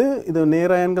எப்பவும் வந்து இது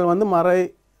நேர் அயன்கள் வந்து மறை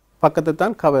பக்கத்தை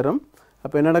தான் கவரும்.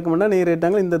 அப்போ என்ன நடக்கும்னா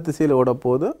நேரேட்டங்கள் இந்த திசையில் ஓட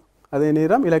போகுது, அதே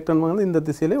நேரம் எலக்ட்ரான் வந்து இந்த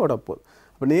திசையிலே ஓட போகுது.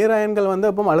 இப்போ நேர் அயன்கள் வந்து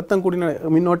அப்போ அழுத்தம் கூடின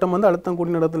மின்னோட்டம் வந்து அழுத்தம்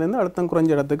கூடின இடத்துலேருந்து அழுத்தம்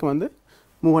குறைஞ்ச இடத்துக்கு வந்து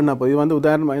மூவ் பண்ண போகுது. இது வந்து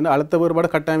உதாரணமாக அழுத்த வேறுபாடு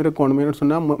கட்டாயம் இருக்கணும்.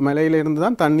 சொன்னால் மலையிலேருந்து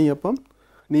தான் தண்ணி அப்போ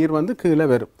நீர் வந்து கீழே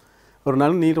வரும். ஒரு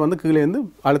நாள் நீர் வந்து கீழே இருந்து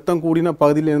அழுத்தம் கூடின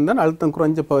பகுதியிலேருந்து தான் அழுத்தம்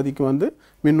குறைஞ்ச பகுதிக்கு வந்து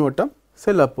மின்னோட்டம்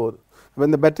செல்ல போகுது. இப்போ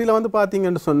இந்த பேட்டரியில் வந்து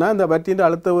பார்த்தீங்கன்னு சொன்னால் இந்த பேட்டரியின்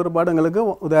அழுத்த வேறுபாடு எங்களுக்கு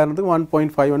உதாரணத்துக்கு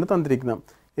 1.5 வந்து தந்திருக்கணும்.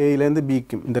 ஏலேருந்து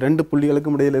பிக்கும் இந்த 2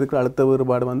 புள்ளிகளுக்கும் இடையில் இருக்கிற அழுத்த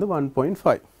வேறுபாடு வந்து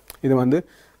 1.5. இது வந்து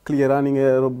கிளியராக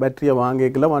நீங்கள் ஒரு பேட்டரியை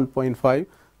வாங்கிக்கல 1.5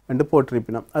 என்று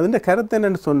போட்டிருப்பினோம். அதுன்ற கருத்து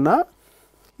என்னென்னு சொன்னால்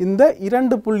இந்த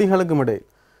 2 புள்ளிகளுக்கும் இடையில்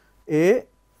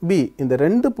ஏபி இந்த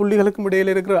 2 புள்ளிகளுக்கும்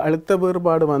இடையில் இருக்கிற அழுத்த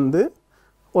வேறுபாடு வந்து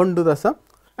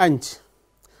 1.5.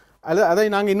 அதை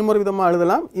நாங்கள் இன்னொரு விதமாக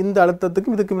எழுதலாம். இந்த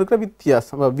அழுத்தத்துக்கும் இதுக்கும் இருக்கிற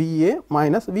வித்தியாசம் VA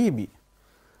மைனஸ் VB.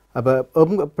 அப்போ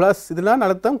ப்ளஸ் இதெல்லாம்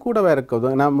அழுத்தம் கூடவே இருக்குது.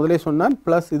 நான் முதலே சொன்னால்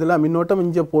ப்ளஸ் இதெல்லாம் மின்னோட்டம்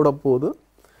இங்கே போட போகுது,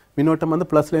 மின்னோட்டம் வந்து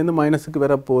ப்ளஸ்லேருந்து மைனஸுக்கு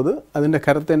வரப்போகுது. அதுன்ற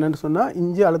கருத்து என்னென்னு சொன்னால்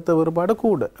இங்கே அழுத்த வேறுபாடு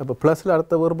கூட, அப்போ ப்ளஸில்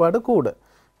அழுத்த வேறுபாடு கூட,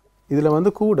 இதில்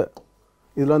வந்து கூட,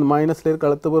 இதில் வந்து மைனஸில் இருக்க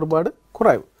அழுத்த வேறுபாடு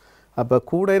குறைவு. அப்போ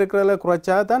கூட இருக்கிறதில்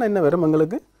குறைச்சா தான் என்ன வரும்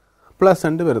எங்களுக்கு ப்ளஸ்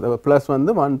அண்டு வருது. அப்போ ப்ளஸ்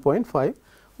வந்து 1.5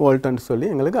 வோல்ட்டுன்னு சொல்லி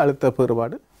எங்களுக்கு அழுத்த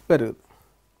வேறுபாடு வருது.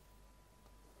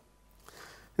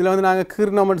 இதில் வந்து நாங்கள்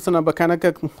கீர்னோமெண்ட் சொன்ன இப்போ கணக்கை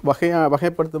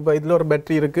வகைப்படுத்த இதில் ஒரு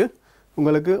பேட்டரி இருக்குது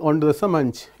உங்களுக்கு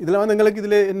 1.5. இதில் வந்து எங்களுக்கு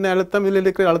இதில் என்ன அழுத்தம், இதில்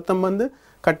இருக்கிற அழுத்தம் வந்து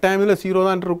கட்டாயம் இதில் 0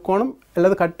 தான் இருக்கணும்,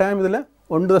 அல்லது கட்டாயம் இதில்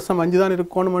 1.5 தான்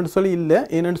இருக்கணும்னு சொல்லி இல்லை.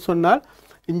 ஏன்னு சொன்னால்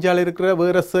இந்தியாவில் இருக்கிற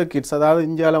வேறு சர்க்கிட்ஸ், அதாவது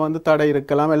இந்தியாவில் வந்து தடை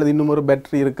இருக்கலாம், அல்லது இன்னும் ஒரு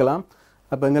பேட்டரி இருக்கலாம்.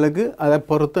 அப்போ எங்களுக்கு அதை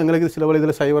பொறுத்து எங்களுக்கு சில வழி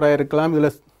இதில் சைவராக இருக்கலாம்,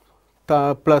 இதில்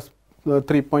ப்ளஸ்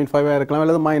 3.5 இருக்கலாம்,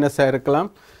 அல்லது மைனஸாக இருக்கலாம்.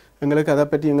 எங்களுக்கு அதை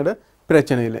பற்றி எங்களோட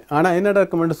பிரச்சனை இல்லை. ஆனால் என்ன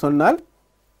நடக்கும்னு சொன்னால்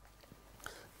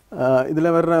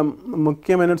இதில் வர்ற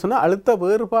முக்கியம் என்னென்னு சொன்னால் அழுத்த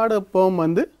வேறுபாடு எப்பவும்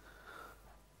வந்து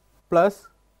ப்ளஸ்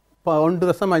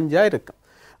 1.5 இருக்கும்.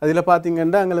 அதில்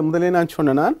பார்த்தீங்கன்னா அங்கே முதலே நான்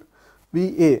சொன்னேன்னா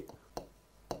VA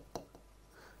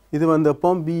இது வந்து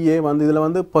எப்பவும் BA வந்து இதில்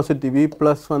வந்து பாசிட்டிவ், V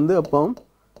ப்ளஸ் வந்து எப்பவும்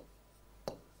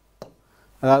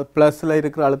அதாவது ப்ளஸில்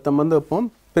இருக்கிற அழுத்தம் வந்து எப்பவும்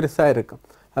பெருசாக இருக்கும்.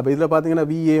 அப்போ இதில் பார்த்தீங்கன்னா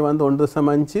VA வந்து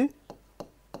 1.5,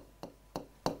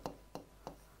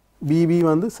 BB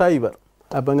வந்து 0.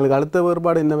 அப்போ எங்களுக்கு அழுத்த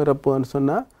வேறுபாடு என்ன வரப்போன்னு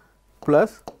சொன்னால்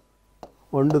ப்ளஸ்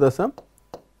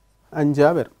 1.5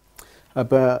 வரும்.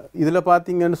 அப்போ இதில்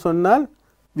பார்த்தீங்கன்னு சொன்னால்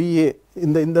VA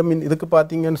இந்த இதுக்கு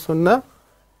பார்த்தீங்கன்னு சொன்னால்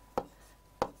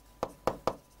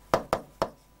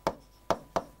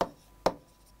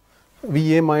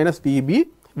VA மைனஸ் VB,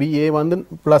 VA வந்து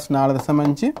ப்ளஸ்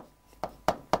 4.5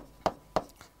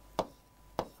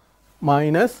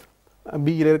 மைனஸ்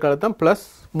பியில் இருக்க அழுத்தம் ப்ளஸ்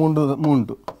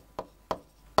 3.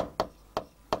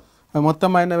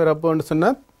 மொத்தமாக என்ன வரப்போன்னு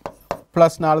சொன்னால்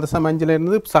ப்ளஸ்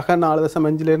 4.5லேருந்து சக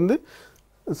 4.5லேருந்து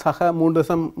சக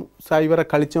 3.0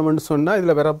 கழிச்சோம்னு சொன்னால்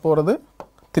இதில் வரப்போகிறது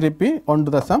திருப்பி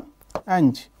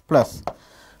 1.5 ப்ளஸ்.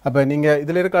 அப்போ நீங்கள்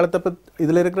இதில்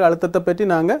இருக்கிற அழுத்தத்தை பற்றி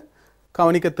நாங்கள்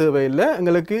கவனிக்க தேவையில்லை.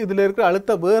 எங்களுக்கு இதில் இருக்கிற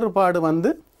அழுத்த வேறுபாடு வந்து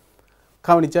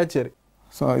கவனிச்சா சரி.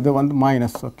 ஸோ இது வந்து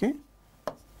மைனஸ், ஓகே,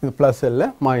 இது ப்ளஸ் இல்லை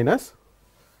மைனஸ்,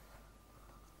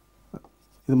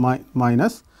 இது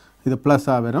மைனஸ், இது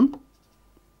ப்ளஸ்ஸாக வரும்.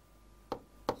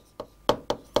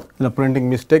 இதில் பிரிண்டிங்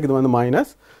மிஸ்டேக், இது வந்து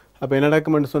மைனஸ். அப்போ என்ன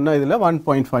நடக்கும்னு சொன்னால் இதில்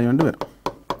 1.5 வந்து வரும்.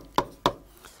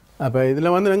 அப்போ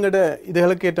இதில் வந்து எங்கள்கிட்ட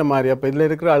இதுகளுக்கு ஏற்ற மாதிரி, அப்போ இதில்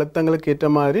இருக்கிற அழுத்தங்களுக்கு ஏற்ற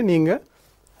மாதிரி நீங்கள்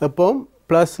எப்போவும்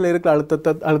ப்ளஸில் இருக்கிற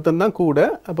அழுத்தம் தான் கூட,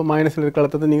 அப்போ மைனஸில் இருக்கிற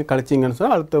அழுத்தத்தை நீங்கள் கழிச்சிங்கன்னு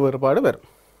சொன்னால் அழுத்த வேறுபாடு வரும்.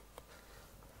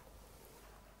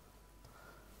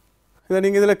 இதை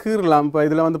நீங்கள் இதில் கீறலாம். இப்போ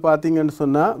இதில் வந்து பார்த்தீங்கன்னு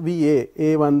சொன்னால் VA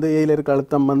வந்து ஏயில் இருக்கிற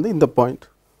அழுத்தம் வந்து இந்த பாயிண்ட்,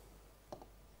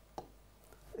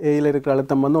 ஏயில் இருக்கிற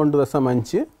அழுத்தம் வந்து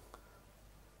 1.5,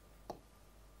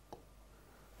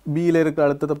 பியில் இருக்கிற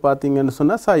அழுத்தத்தை பார்த்தீங்கன்னு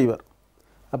சொன்னால் 0.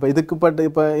 அப்போ இதுக்கு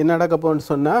இப்போ என்ன நடக்க போன்னு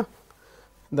சொன்னால்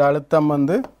இந்த அழுத்தம்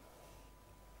வந்து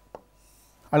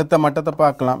அழுத்த மட்டத்தை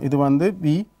பார்க்கலாம். இது வந்து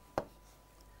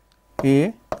VA,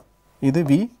 இது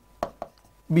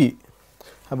VB.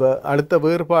 அப்போ அழுத்த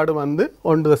வேறுபாடு வந்து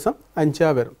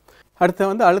 1.5 வரும். அடுத்து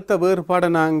வந்து அழுத்த வேறுபாடை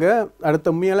நாங்கள்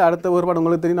உண்மையால் அடுத்த வேறுபாடு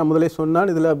உங்களுக்கு தெரியும். நான் முதலே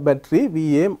சொன்னால் இதில் பேட்டரி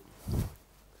VA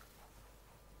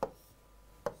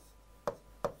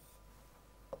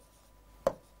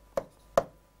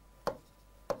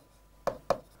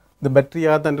இந்த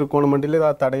பேட்டரியாக தான் இருக்கணும், மண்டியில்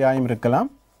ஏதாவது தடையாயும் இருக்கலாம்.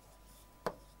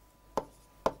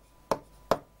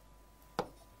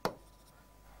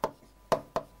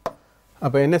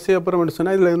 அப்போ என்ன செய்ய போகிறோம்னு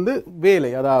சொன்னால் இதிலேருந்து வேலை,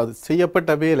 அதாவது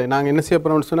செய்யப்பட்ட வேலை நாங்கள் என்ன செய்ய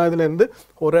போகிறோம்னு சொன்னால் இதிலேருந்து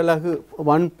ஒரு அலகு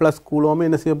 1+ கூலோமே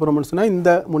என்ன செய்ய போகிறோம்னு சொன்னால் இந்த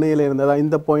முனையிலேருந்து, அதாவது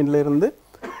இந்த பாயிண்ட்லேருந்து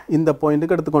இந்த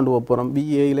பாயிண்ட்டுக்கு எடுத்துக்கொண்டு போக போகிறோம்.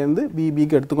 VAலேருந்து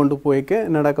VBக்கு எடுத்துக்கொண்டு போய்க்க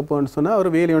நடக்க போகிறோம்னு சொன்னால் ஒரு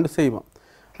வேலை ஒன்று செய்வோம்.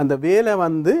 அந்த வேலை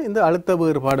வந்து இந்த அழுத்த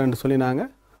வேறுபாடுன்னு சொல்லி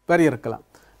நாங்கள் வரையறுக்கலாம்.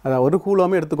 அதாவது ஒரு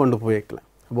கூலோமே எடுத்துக்கொண்டு போய்க்கலாம்.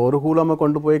 அப்போ ஒரு கூலோமை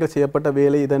கொண்டு போய்க்க செய்யப்பட்ட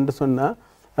வேலை இதுன்னு சொன்னால்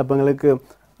அப்போ எங்களுக்கு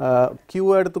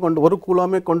கியூவை எடுத்துக்கொண்டு ஒரு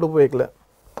கூலோமே கொண்டு போய்க்கல,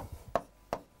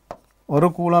 ஒரு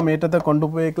கூலாம் ஏற்றத்தை கொண்டு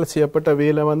போய்க்கல செய்யப்பட்ட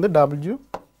வேலை வந்து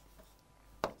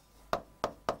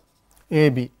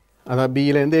WAB, அதாவது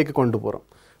பியிலேருந்து ஏக்கு கொண்டு போகிறோம்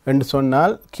என்று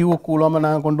சொன்னால் கியூ கூலாமை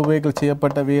நாங்கள் கொண்டு போய்க்கல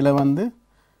செய்யப்பட்ட வேலை வந்து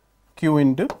Q ×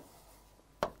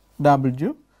 WV.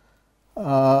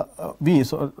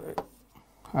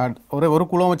 ஒரு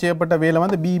கூலோமை செய்யப்பட்ட வேலை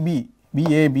வந்து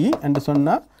BAB என்று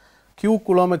சொன்னால் Q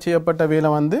கூலோமை செய்யப்பட்ட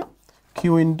வேலை வந்து Q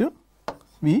 ×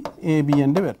 VAB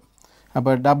என்று வரும். அப்போ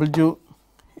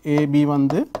WAB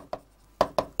வந்து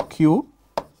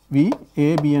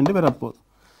QVAB என்று வரப்போகுது.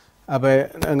 அப்போ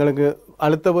எங்களுக்கு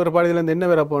அழுத்த வேறுபாடுலேருந்து என்ன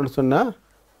வரப்போகுதுன்னு சொன்னால்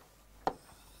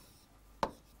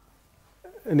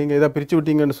நீங்கள் இதை பிரித்து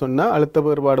விட்டீங்கன்னு சொன்னால் அழுத்த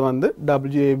வேறுபாடு வந்து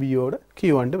WABயோட Q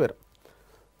வரும்.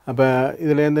 அப்போ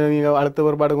இதுலேருந்து நீங்கள் அழுத்த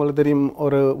வேறுபாடு உங்களுக்கு தெரியும்,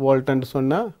 ஒரு வோல்ட்டுன்னு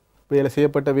சொன்னால் வேலை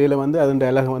செய்யப்பட்ட வேலை வந்து அதோட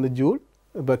அலகு வந்து ஜூல்.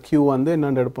 இப்போ Q வந்து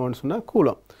என்னென்னு எடுப்போம்னு சொன்னால்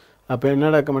கூலம். அப்போ என்ன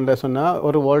நடக்கும்ன்ற சொன்னால்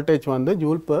ஒரு வோல்டேஜ் வந்து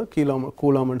ஜூல் per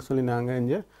கூலம்னு சொல்லி நாங்கள்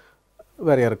இங்கே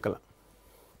வரையறுக்கலாம்.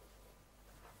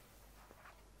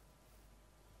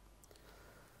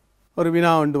 ஒரு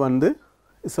வினா ஒன்று வந்து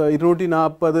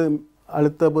 240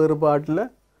 அழுத்த வேறுபாட்டில்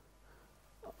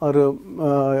ஒரு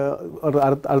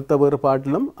அழுத்த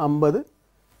வேறுபாட்டிலும் 50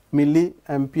 மில்லி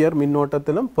ஆம்பியர்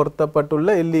மின்னோட்டத்திலும் பொருத்தப்பட்டுள்ள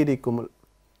LED குமிழ்.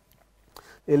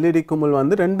 LED குமிழ்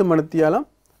வந்து 2 மணித்தியாலம்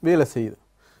வேலை செய்யுது.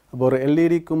 அப்போ ஒரு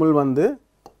LED குமிழ் வந்து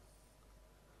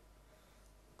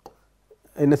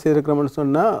என்ன செய்திருக்கிறோம்னு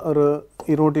சொன்னால் ஒரு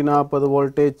 240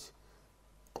 வோல்டேஜ்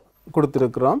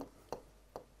கொடுத்துருக்குறோம்.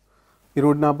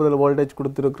 240 வோல்டேஜ்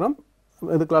கொடுத்துருக்குறோம்.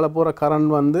 இதுக்குள்ளால் போகிற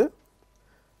கரண்ட் வந்து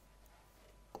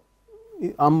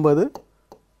 50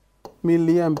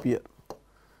 மில்லி ஆம்பியர்.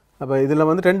 அப்போ இதில்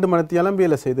வந்து 2 மணித்தியாலம்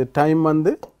வேலை செய்யுது. டைம்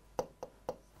வந்து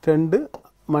 2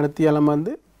 மணித்தியாலம்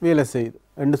வந்து வேலை செய்யுது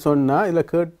என்று சொன்னால் இதில்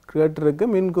கேட்டிருக்கு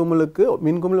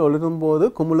மின்குமிழ் ஒளிரும்போது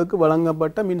குமிழுக்கு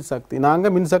வழங்கப்பட்ட மின்சக்தி.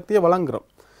 நாங்கள் மின்சக்தியை வழங்குகிறோம்,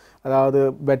 அதாவது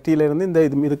பேட்டரியிலேருந்து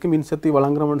இதுக்கு மின்சக்தி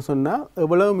வழங்குறோம்னு சொன்னால்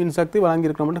எவ்வளவு மின்சக்தி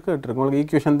வழங்கியிருக்கிறோம்னு கேட்டிருக்கோம். உங்களுக்கு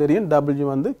ஈக்குவேஷன் தெரியும், W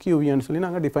வந்து QVன்னு சொல்லி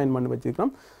நாங்கள் டிஃபைன் பண்ணி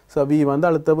வச்சுருக்கிறோம். ஸோ V வந்து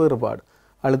அழுத்த வேறுபாடு.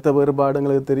 அழுத்த வேறுபாடு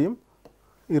எங்களுக்கு தெரியும்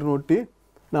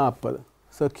 240.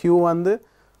 ஸோ Q வந்து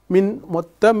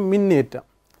மொத்த மின்னேற்றம்.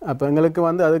 அப்போ எங்களுக்கு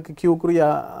வந்து அதுக்கு Qக்குரிய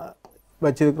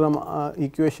வச்சிருக்கிறோம்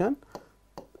ஈக்குவேஷன்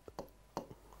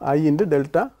I ×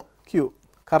 ΔQ.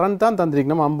 கரண்ட் தான்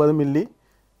தந்திருக்கணும் 50 மில்லி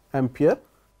ஆம்பியர்.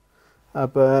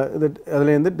 அப்போ இது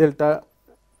அதுலேருந்து டெல்டா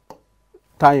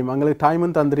டைம் எங்களுக்கு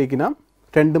டைமும் தந்திருக்கணும்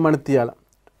 2 மணித்தியாலம்.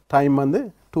 டைம் வந்து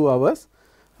 2 hours.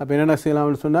 அப்போ என்னென்ன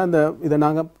செய்யலாம்னு சொன்னால் இதை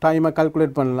நாங்கள் டைமை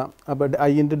கால்குலேட் பண்ணலாம். அப்போ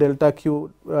I × ΔQ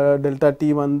ΔT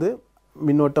வந்து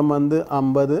மின்னோட்டம் வந்து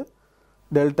 50,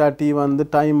 ΔT வந்து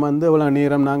டைம் வந்து எவ்வளோ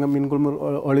நேரம் நாங்கள் மின்குமிழ்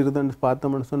ஒளிருதுன்னு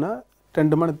பார்த்தோம்னு சொன்னால்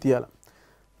 2 மணித்தியாலம்.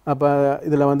 அப்போ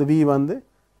இதில் வந்து V வந்து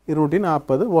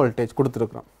 240 வோல்டேஜ்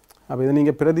கொடுத்துருக்குறோம். அப்போ இதை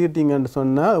நீங்கள் பிரதியிட்டீங்கன்னு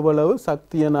சொன்னால் இவ்வளவு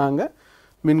சக்தியை நாங்கள்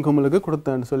மின்குமிழுக்கு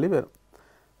கொடுத்தோன்னு சொல்லி வரும்.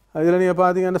 இதில் நீங்கள்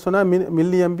பார்த்தீங்கன்னு சொன்னால்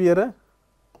மில்லி ஆம்பியரை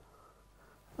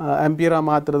ஆம்பியராக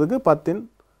மாற்றுறதுக்கு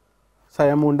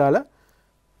 10⁻³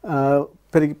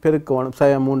 பெருக்கணும்,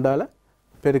 3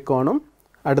 பெருக்கணும்.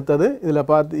 அடுத்தது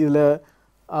இதில்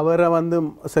அவரை வந்து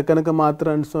செகண்டுக்கு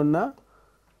மாற்றுறேன்னு சொன்னால்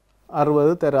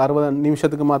 60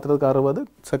 நிமிஷத்துக்கு மாற்றுறதுக்கு 60,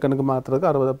 செகண்டுக்கு மாற்றுறதுக்கு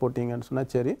 60 போட்டிங்கன்னு சொன்னால்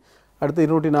சரி. அடுத்து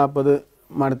 240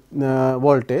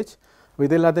 வோல்டேஜ்.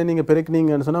 இது எல்லாத்தையும் நீங்கள்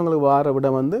பெருக்கினீங்கன்னு சொன்னால் உங்களுக்கு வார விட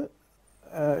வந்து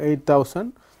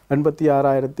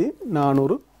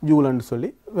 86,400 ஜூல்னு சொல்லி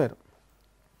வரும்.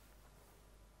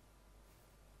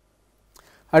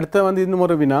 அடுத்த வந்து இன்னும்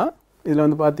ஒரு வினா. இதில்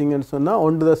வந்து பார்த்தீங்கன்னு சொன்னால்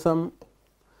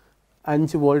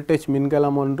 1.5 வோல்டேஜ்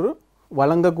மின்கலம் ஒன்று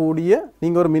வழங்கக்கூடிய,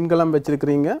 நீங்கள் ஒரு மின்கலம்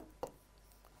வச்சுருக்கிறீங்க,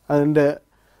 அதுண்ட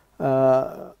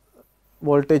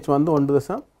வோல்டேஜ் வந்து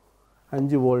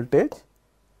 1.5 வோல்டேஜ்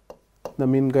இந்த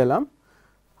மின்கலம்.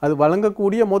 அது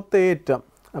வழங்கக்கூடிய மொத்த ஏற்றம்.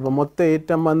 அப்போ மொத்த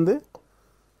ஏற்றம் வந்து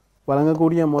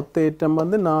வழங்கக்கூடிய மொத்த ஏற்றம்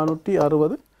வந்து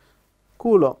 460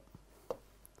 கூலம்.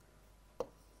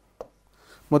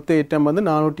 மொத்த ஏற்றம் வந்து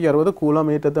 460 கூலம்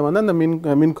ஏற்றத்தை வந்து அந்த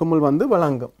மின்குமிழ் வந்து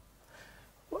வழங்கும்.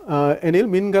 எனில்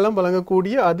மின்கலம்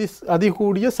வழங்கக்கூடிய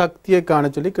அதிகூடிய சக்தியை காண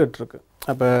சொல்லி கேட்டிருக்கு.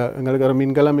 அப்போ எங்களுக்கு ஒரு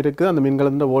மின்கலம் இருக்குது, அந்த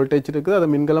மின்கலத்தின் வோல்டேஜ் இருக்குது, அந்த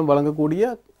மின்கலம் வழங்கக்கூடிய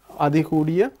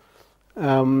அதிகூடிய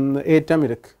ஏற்றம்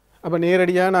இருக்குது. அப்போ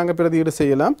நேரடியாக நாங்கள் பிரதியீடு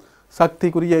செய்யலாம்.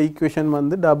 சக்திக்குரிய ஈக்குவேஷன்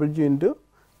வந்து W ×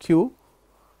 Q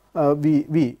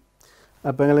V.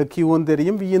 அப்போ எங்களுக்கு Qவும்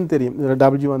தெரியும், Vயும் தெரியும். இதில்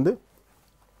W வந்து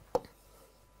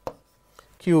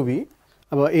QV.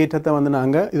 அப்போ ஏற்றத்தை வந்து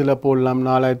நாங்கள் இதில் போடலாம்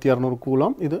 4200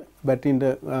 கூலம். இது பேட்டரியின்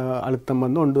அழுத்தம்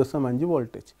வந்து 1.5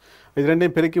 வோல்டேஜ். இது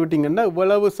ரெண்டையும் பெருக்கி விட்டிங்கன்னா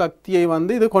இவ்வளவு சக்தியை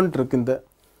வந்து இது கொண்டிருக்கு. இந்த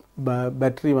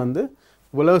பேட்டரி வந்து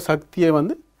இவ்வளவு சக்தியை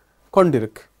வந்து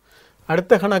கொண்டிருக்கு.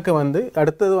 அடுத்த கணக்கு வந்து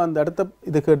அடுத்த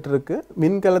இது கேட்டிருக்கு.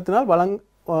 மின்கலத்தினால்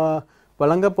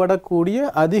வழங்கப்படக்கூடிய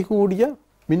அதிகூடிய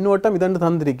மின்னோட்டம் இதன்று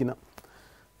தந்திருக்கணும்.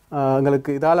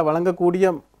 எங்களுக்கு இதால் வழங்கக்கூடிய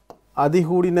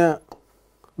அதிகூடின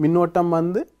மின்னோட்டம்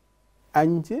வந்து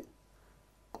 5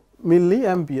 மில்லி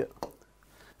ஆம்பியர்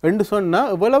ரெண்டு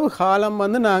சொன்னால் இவ்வளவு காலம்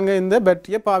வந்து நாங்கள் இந்த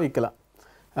பேட்டரியை பாவிக்கலாம்.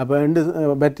 அப்போ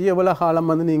பேட்டரி எவ்வளோ காலம்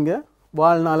வந்து நீங்கள்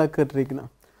வாழ்நாளை கேட்டிருக்கணும்,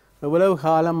 எவ்வளவு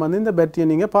காலம் வந்து இந்த பேட்டரியை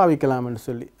நீங்கள் பாவிக்கலாம்னு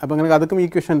சொல்லி. அப்போ எங்களுக்கு அதுக்கும்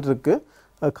ஈக்குவேஷன் இருக்குது.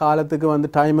 காலத்துக்கு வந்து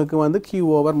டைமுக்கு வந்து Q/,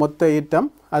 மொத்த ஏற்றம்,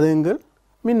 அது எங்கள்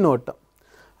மின்னோட்டம்.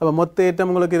 அப்போ மொத்த ஏற்றம்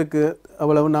உங்களுக்கு இருக்குது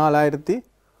அவ்வளவு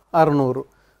 4600.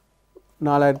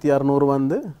 4600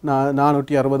 வந்து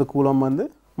 460 கூலம் வந்து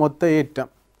மொத்த ஏற்றம்.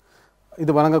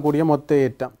 இது வழங்கக்கூடிய மொத்த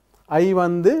ஏற்றம். I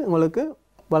வந்து உங்களுக்கு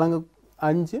வழங்க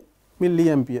 5 மில்லி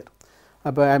ஆம்பியர்.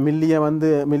 அப்போ மில்லியை வந்து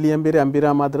மில்லி ஆம்பியர்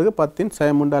ஆம்பியராக மாற்றுறதுக்கு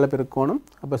 10 3 பெருக்கணும்.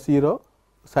 அப்போ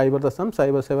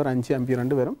 0.0005 ஆம்பியர்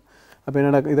ரெண்டு வரும். அப்போ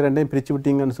என்னடா இது ரெண்டையும் பிரித்து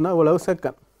விட்டீங்கன்னு சொன்னால் இவ்வளவு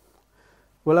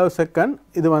செகண்ட்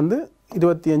இது வந்து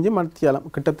 25 மணித்தியாலம்.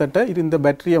 கிட்டத்தட்ட இந்த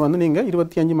பேட்டரியை வந்து நீங்கள்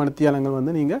 25 மணித்தியாலங்கள்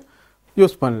வந்து நீங்கள்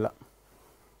யூஸ் பண்ணலாம்.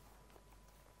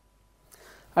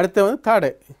 அடுத்து வந்து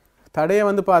தடையை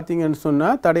வந்து பார்த்தீங்கன்னு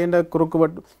சொன்னால் தடையின்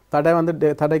தடை வந்து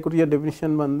தடைக்குரிய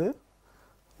டெஃபினிஷன் வந்து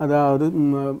அதாவது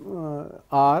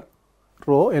R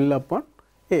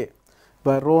ρ/L/A.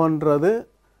 இப்போ ரோன்றது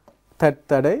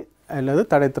தடை அல்லது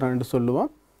தடைத்திறன் சொல்லுவோம்.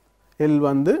 L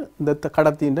வந்து இந்த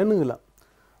கடத்தின் நீளம்,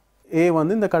 A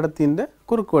வந்து இந்த கடத்தின்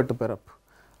குறுக்குவெட்டு பரப்பு.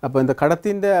 அப்போ இந்த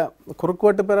கடத்தின்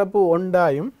குறுக்குவெட்டு பரப்பு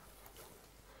ஒன்றாயும்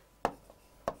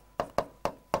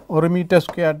 1 மீட்டர்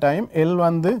ஸ்கொயர் டைம் L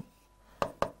வந்து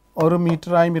 1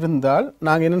 மீட்டராயும் இருந்தால்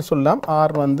நாங்கள் என்னென்னு சொல்லலாம்,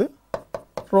 R வந்து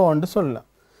ரோன்னு சொல்லலாம்.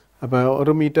 அப்போ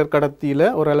 1 மீட்டர் கடத்தியில்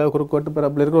ஓரளவு குறுக்குவெட்டு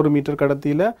பரப்பில் இருக்கிற 1 மீட்டர்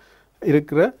கடத்தியில்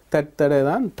இருக்கிற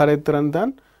தடைத்திறன்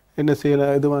தான் என்ன செய்யல,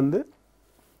 இது வந்து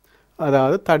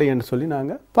அதாவது தடைன்னு சொல்லி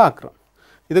நாங்கள் பார்க்குறோம்.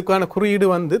 இதுக்கான குறியீடு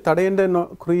வந்து தடையன்ற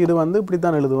குறியீடு வந்து இப்படி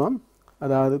தான் எழுதுவோம்.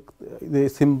 அதாவது இது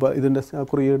இதுன்ற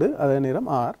குறியீடு அதே நேரம்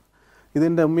R.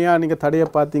 இதுன்ற உண்மையாக நீங்கள் தடையை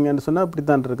பார்த்தீங்கன்னு சொன்னால் இப்படி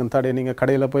தான் இருக்கும். தடையை நீங்கள்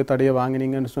கடையில் போய் தடையை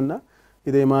வாங்கினீங்கன்னு சொன்னால்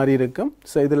இதே மாதிரி இருக்கும்.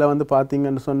 ஸோ இதில் வந்து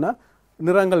பார்த்தீங்கன்னு சொன்னால்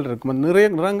நிறங்கள் இருக்கும். நிறைய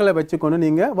நிறங்களை வச்சுக்கொண்டு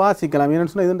நீங்கள் வாசிக்கலாம்.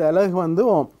 என்னென்னு சொன்னால் இதோட அழகு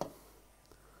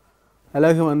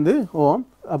வந்து ஓம்.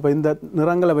 அப்போ இந்த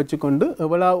நிறங்களை வச்சுக்கொண்டு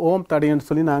எவ்வளோ ஓம் தடைன்னு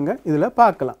சொல்லி நாங்கள் இதில்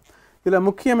பார்க்கலாம். இதில்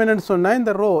முக்கியம் என்னென்னு சொன்னால்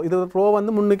இந்த ரோ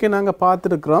வந்து முன்னுக்கே நாங்கள்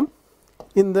பார்த்துருக்குறோம்.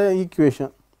 இந்த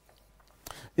ஈக்குவேஷன்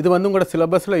இது வந்து உங்களோட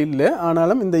சிலபஸில் இல்லை,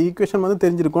 ஆனாலும் இந்த ஈக்குவேஷன் வந்து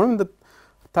தெரிஞ்சிருக்கணும். இந்த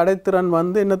தடைத்திறன்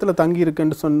வந்து என்னத்தில் தங்கி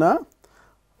இருக்குன்னு சொன்னால்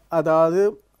அதாவது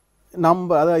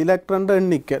அதாவது எலக்ட்ரான்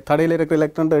எண்ணிக்கை, தடையில் இருக்கிற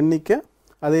எலக்ட்ரான் எண்ணிக்கை,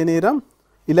 அதே நேரம்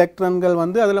எலக்ட்ரான்கள்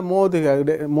வந்து அதில்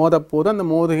மோதப்போது அந்த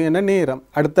மோதுகையான நேரம்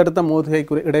அடுத்தடுத்த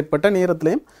மோதுகைக்கு இடைப்பட்ட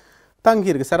நேரத்திலையும்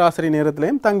தங்கியிருக்கு, சராசரி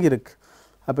நேரத்திலையும் தங்கியிருக்கு.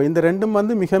 அப்போ இந்த ரெண்டும்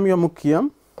வந்து மிக மிக முக்கியம்.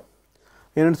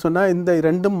 என்னென்னு சொன்னால் இந்த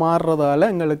ரெண்டும் மாறுறதால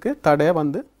எங்களுக்கு தடை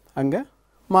வந்து அங்கே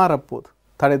மாறப்போகுது.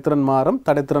 தடைத்திறன் மாறும்,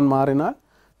 தடைத்திறன் மாறினால்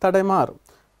தடை மாறும்.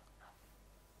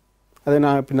 அதை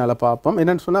நான் பின்னால் பார்ப்போம்.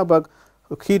 என்னென்னு சொன்னால் இப்போ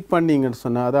ஹீட் பண்ணிங்கன்னு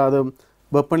சொன்னால் அதாவது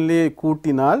வெப்பநிலையை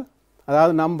கூட்டினால்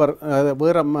அதாவது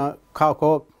வேறு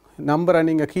நம்பரை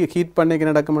நீங்கள் ஹீட் பண்ணிக்க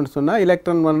நடக்கும்னு சொன்னால்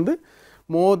எலக்ட்ரான் வந்து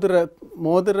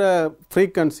மோதுற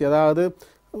ஃப்ரீக்வன்சி அதாவது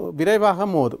விரைவாக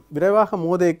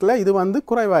மோதைக்கில் இது வந்து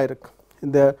குறைவாக இருக்கும்.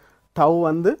 இந்த டவ்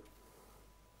வந்து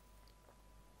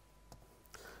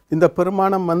இந்த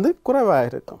பெருமானம் வந்து குறைவாக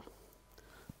இருக்கும்.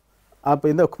 அப்போ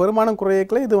இந்த பெருமானம்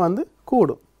குறையக்கில் இது வந்து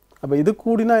கூடும். அப்போ இது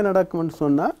கூடினா என்ன நடக்கும்னு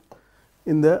சொன்னால்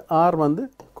இந்த R வந்து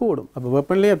கூடும். அப்போ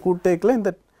வெப்பநிலையை கூட்டேக்கில் இந்த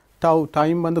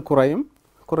டைம் வந்து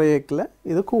குறையக்கில்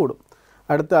இது கூடும்.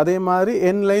 அடுத்து அதே மாதிரி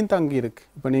எண்லையும் தங்கி இருக்குது.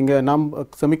 இப்போ நீங்கள்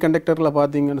செமிகண்டக்டரில்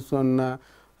பார்த்தீங்கன்னு சொன்னால்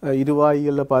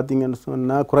இருவாயிகளில் பார்த்தீங்கன்னு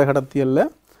சொன்னால்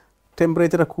குறைகடத்தியலில்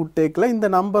டெம்பரேச்சரை கூட்டேக்கில் இந்த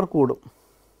நம்பர் கூடும்.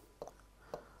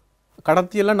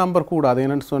 கடத்தியெல்லாம் நம்பர் கூடாது.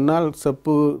 என்னென்னு சொன்னால்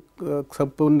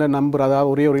செப்புன்ற நம்பர்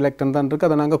அதாவது ஒரே ஒரு எலக்ட்ரான் தான் இருக்குது,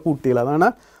 அதை நாங்கள் கூட்டிடலாம்.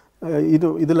 ஆனால்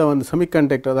இதில் வந்து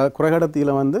செமிகண்டக்டர் அதாவது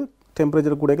குறைகடத்தியில் வந்து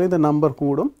டெம்பரேச்சர் கூட இந்த நம்பர்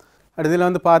கூடும். அடுத்ததில்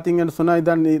வந்து பார்த்தீங்கன்னு சொன்னால்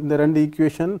இதான் இந்த 2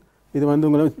 ஈக்குவேஷன். இது வந்து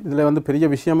உங்களுக்கு இதில் வந்து பெரிய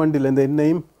விஷயம் இல்லை. இந்த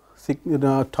எண்ணையும்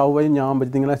டவ்வையும் ஞாபகம்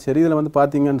வச்சிட்டிங்களா சரி. இதில் வந்து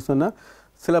பார்த்தீங்கன்னு சொன்னால்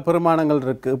சில பெருமானங்கள்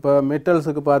இருக்குது. இப்போ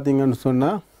மெட்டல்ஸுக்கு பார்த்தீங்கன்னு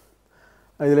சொன்னால்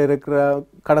இதில் இருக்கிற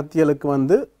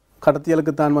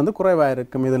கடத்தியலுக்கு தான் வந்து குறைவாக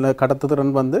இருக்கும். இதில்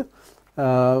கடத்துத்திறன் வந்து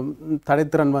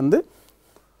தடைத்திறன் வந்து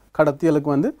கடத்தியலுக்கு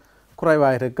வந்து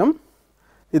குறைவாக இருக்கும்.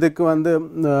 இதுக்கு வந்து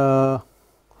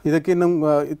இதுக்கு இன்னும்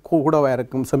கூடவாக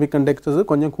இருக்கும். செமிகண்டக்டர்ஸு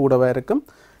கொஞ்சம் கூடவாக இருக்கும்.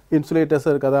 இன்சுலேட்டர்ஸ்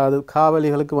இருக்குது அதாவது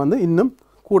காவலிகளுக்கு வந்து இன்னும்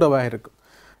கூடவாக இருக்கும்.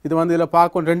 இது வந்து இதில்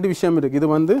பார்க்க 2 விஷயம் இருக்குது. இது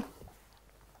வந்து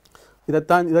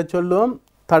இதை சொல்லுவோம்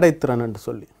தடைத்திறன் என்று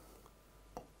சொல்லி.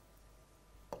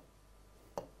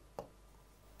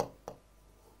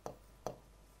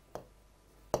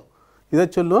 இதை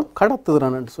சொல்லுவோம்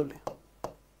கடத்துதிறன் என்று சொல்லி.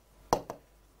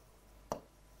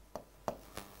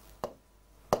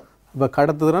 இப்போ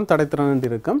கடத்துதிறன் தடைத்திறன் என்று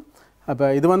இருக்கும். அப்போ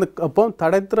இது வந்து அப்போ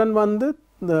தடைத்திறன் வந்து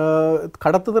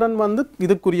கடத்துதிறன் வந்து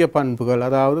இதுக்குரிய பண்புகள்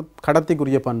அதாவது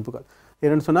கடத்திக்குரிய பண்புகள்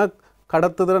என்னென்னு சொன்னால்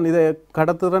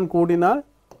கடத்துதிறன் கூடினால்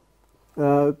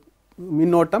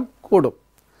மின்னோட்டம் கூடும்.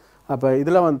 அப்போ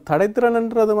இதில் வந்து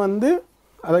தடைத்திறன்ன்றது வந்து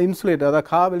அதாவது இன்சுலேட்டர் அதாவது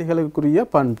காவலிகளுக்குரிய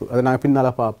பண்பு. அதை நாங்கள்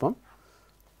பின்னால் பார்ப்போம்.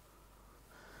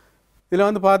 இதில்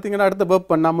வந்து பார்த்தீங்கன்னா அடுத்த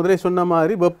வெப்பம் நான் முதலே சொன்ன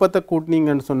மாதிரி வெப்பத்தை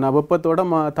கூட்டினீங்கன்னு சொன்னால் வெப்பத்தோட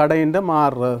தடையின்ற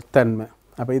மாறுற தன்மை.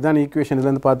 அப்போ இதான் ஈக்குவேஷன்.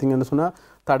 இதில் வந்து பார்த்தீங்கன்னு சொன்னால்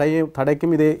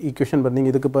தடைக்கும் இதே ஈக்குவேஷன் பண்ணீங்க.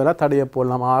 இதுக்கு பதிலாக தடையை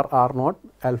போடலாம். R0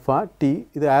 ஆல்ஃபா T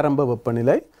இது ஆரம்ப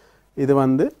வெப்பநிலை. இது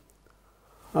வந்து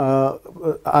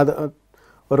அது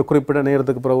ஒரு குறிப்பிட்ட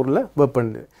நேரத்துக்கு பிறகு உள்ள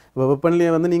வெப்பநிலை. இப்போ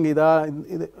வெப்பநிலையை வந்து நீங்கள்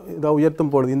இதாக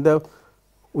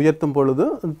உயர்த்தும் பொழுது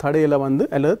தடையில் வந்து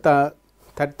அல்லது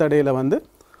தடையில் வந்து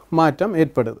மாற்றம்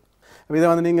ஏற்படுது. இதை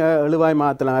வந்து நீங்கள் எழுவாய்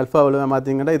மாற்றலாம். ஆல்ஃபா எழுவாய்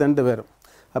மாற்றிங்கன்னா இது 2 பேரும்.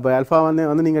 அப்போ ஆல்ஃபா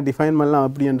வந்து நீங்கள் டிஃபைன் பண்ணலாம்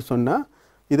அப்படின்னு சொன்னால்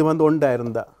இது வந்து 1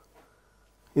 இருந்தால்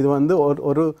இது வந்து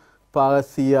ஒரு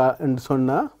பாகசியா என்று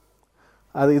சொன்னால்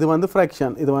இது வந்து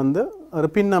ஃப்ராக்ஷன். இது வந்து ஒரு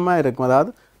பின்னமாக இருக்கும்.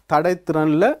 அதாவது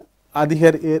தடைத்திறனில்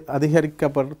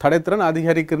தடைத்திறன்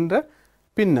அதிகரிக்கின்ற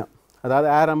பின்னம். அதாவது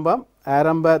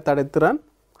ஆரம்ப தடைத்திறன்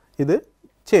இது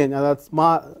சேஞ்ச் அதாவது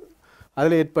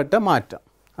அதில் ஏற்பட்ட மாற்றம்.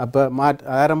 அப்போ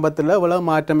ஆரம்பத்தில் எவ்வளவு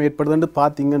மாற்றம் ஏற்படுதுன்னு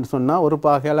பார்த்தீங்கன்னு சொன்னால் ஒரு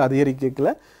பாகையால் அதிகரிக்கல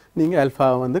நீங்கள்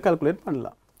ஆல்ஃபாவை வந்து கால்குலேட்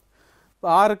பண்ணலாம். இப்போ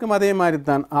ஆருக்கும் அதே மாதிரி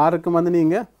தான். ஆருக்கும் வந்து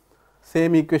நீங்கள்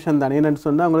சேம் ஈக்குவேஷன் தான். என்னென்னு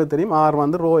சொன்னால் உங்களுக்கு தெரியும் R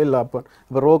வந்து ரோ இல்லை.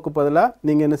 இப்போ ரோக்கு பதிலாக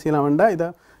நீங்கள் என்ன செய்யலாம் வேண்டாம்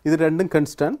இது 2ம்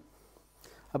கன்ஸ்டன்ட்.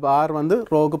 அப்போ R வந்து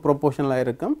ரோக்கு ப்ரொபோஷனலாக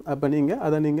இருக்கும். அப்போ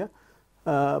அதை நீங்கள்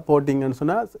போட்டிங்கன்னு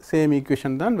சொன்னால் சேம்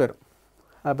ஈக்குவேஷன் தான் வரும்.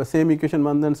 அப்போ சேம் ஈக்குவேஷன்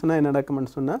வந்தேன்னு சொன்னால் என்ன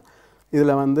நடக்கும்னு சொன்னால்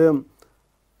இதில் வந்து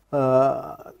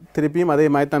திருப்பியும் அதே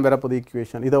மாதிரி தான் வரப்போகுது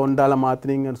ஈக்குவேஷன். இதை ஒன்றால்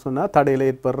மாற்றினீங்கன்னு சொன்னால் தடையில்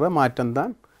ஏற்படுற மாற்றம்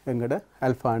தான் எங்களோட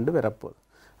ஆல்ஃபாண்டு வரப்போகுது.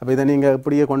 அப்போ இதை நீங்கள்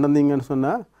இப்படியே கொண்டு வந்தீங்கன்னு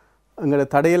சொன்னால் எங்களோட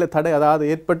தடை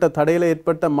அதாவது தடையில்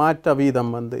ஏற்பட்ட மாற்ற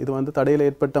வீதம் வந்து இது வந்து தடையில்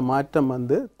ஏற்பட்ட மாற்றம்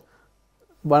வந்து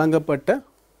வழங்கப்பட்ட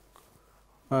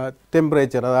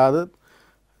டெம்பரேச்சர் அதாவது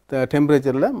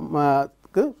டெம்பரேச்சரில்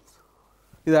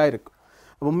இதாக இருக்கும்.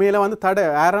 உண்மையில் வந்து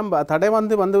தடை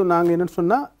வந்து நாங்கள் என்னென்னு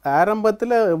சொன்னால்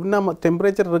ஆரம்பத்தில் இன்னும்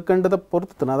டெம்பரேச்சர் இருக்குன்றதை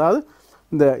பொறுத்து தான். அதாவது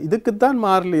இந்த இதுக்குத்தான்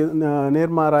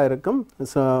நேர்மாறாக இருக்கும்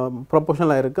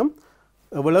ப்ரொபோஷனலாக இருக்கும்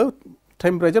எவ்வளோ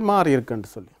டெம்பரேச்சர் மாறி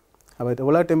இருக்குன்னு சொல்லி. அப்போ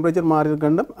எவ்வளோ டெம்பரேச்சர் மாறி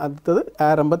இருக்குன்னு அடுத்தது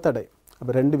ஆரம்ப தடை.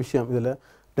 அப்போ 2 விஷயம் இதில்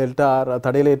டெல்டா R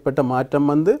தடையில் ஏற்பட்ட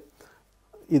மாற்றம் வந்து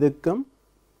இதுக்கும்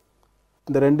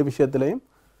இந்த 2 விஷயத்துலையும்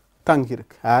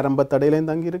தங்கியிருக்கு. ஆரம்ப தடையிலையும்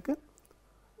தங்கியிருக்கு.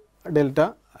 டெல்டா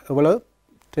எவ்வளோ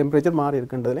டெம்பரேச்சர் மாறி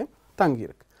இருக்குன்றதுலேயும்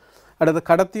தங்கியிருக்கு. அடுத்த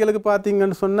கடத்திகளுக்கு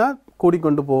பார்த்தீங்கன்னு சொன்னால்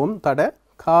கூடிக்கொண்டு போகும் தடை.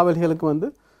 காவலிகளுக்கு வந்து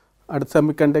அடுத்த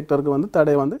செமிகண்டக்டருக்கு வந்து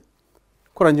தடை வந்து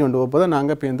குறைஞ்சி கொண்டு போகும்போது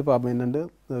நாங்கள் பேருந்து பார்ப்போம் என்னென்று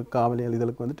காவலிகள்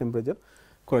இதற்கு வந்து டெம்பரேச்சர்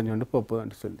குறைஞ்சி கொண்டு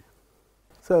போகுதுன்னு சொல்லி.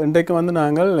 ஸோ இன்றைக்கு வந்து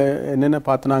நாங்கள் என்னென்ன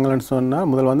பார்த்தினாங்கன்னு சொன்னால்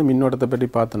முதல் வந்து மின்னோட்டத்தை பற்றி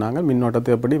பார்த்தினாங்க.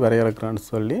 மின்னோட்டத்தை எப்படி வரையறுக்கிறான்னு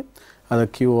சொல்லி அதை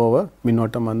கியூஓவை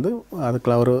மின்னோட்டம் வந்து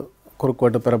அதுக்குள்ள ஒரு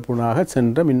குறுக்கோட்டு பரப்புனாக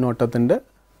சென்ற மின்னோட்டத்தின்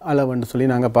அளவுன்னு சொல்லி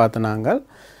நாங்கள் பார்த்தினாங்க.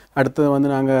 அடுத்தது வந்து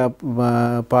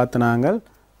நாங்கள் பார்த்தினாங்க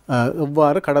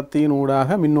எவ்வாறு கடத்தியின்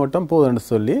ஊடாக மின்னோட்டம் போகுதுன்னு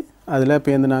சொல்லி அதில்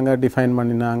பேருந்து நாங்கள் டிஃபைன்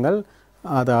பண்ணினாங்க.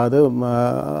 அதாவது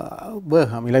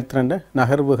வேகம் எலக்ட்ரான்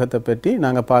நகர் வேகத்தை பற்றி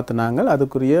நாங்கள் பார்த்தினாங்க.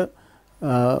 அதுக்குரிய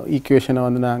ஈக்குவேஷனை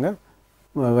வந்து நாங்கள்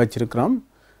வச்சுருக்கிறோம்.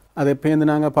 அதை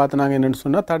பேருந்து நாங்கள் பார்த்தினாங்க என்னென்னு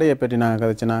சொன்னால் தடையை பற்றி நாங்கள்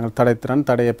கதைச்சினாங்க.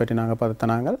 தடையை பற்றி நாங்கள்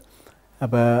பார்த்தினாங்க.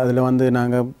 அப்போ அதில் வந்து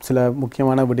நாங்கள் சில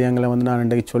முக்கியமான விடயங்களை வந்து நான்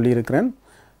இன்றைக்கு சொல்லியிருக்கிறேன்.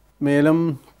 மேலும்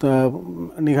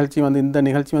நிகழ்ச்சி வந்து இந்த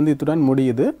நிகழ்ச்சி வந்து இத்துடன்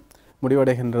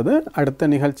முடிவடைகின்றது. அடுத்த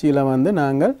நிகழ்ச்சியில் வந்து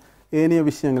நாங்கள் ஏனைய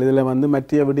விஷயங்கள் இதில் வந்து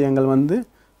மற்ற விடயங்கள் வந்து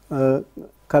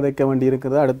கதைக்க வேண்டி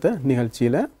இருக்கிறது அடுத்த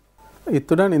நிகழ்ச்சியில்.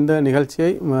 இத்துடன் இந்த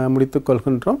நிகழ்ச்சியை முடித்துக்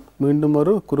கொள்கின்றோம். மீண்டும்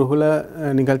ஒரு குருகுல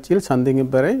நிகழ்ச்சியில் சந்திக்கும்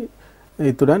வரை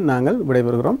இத்துடன் நாங்கள்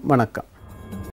விடைபெறுகிறோம். வணக்கம்.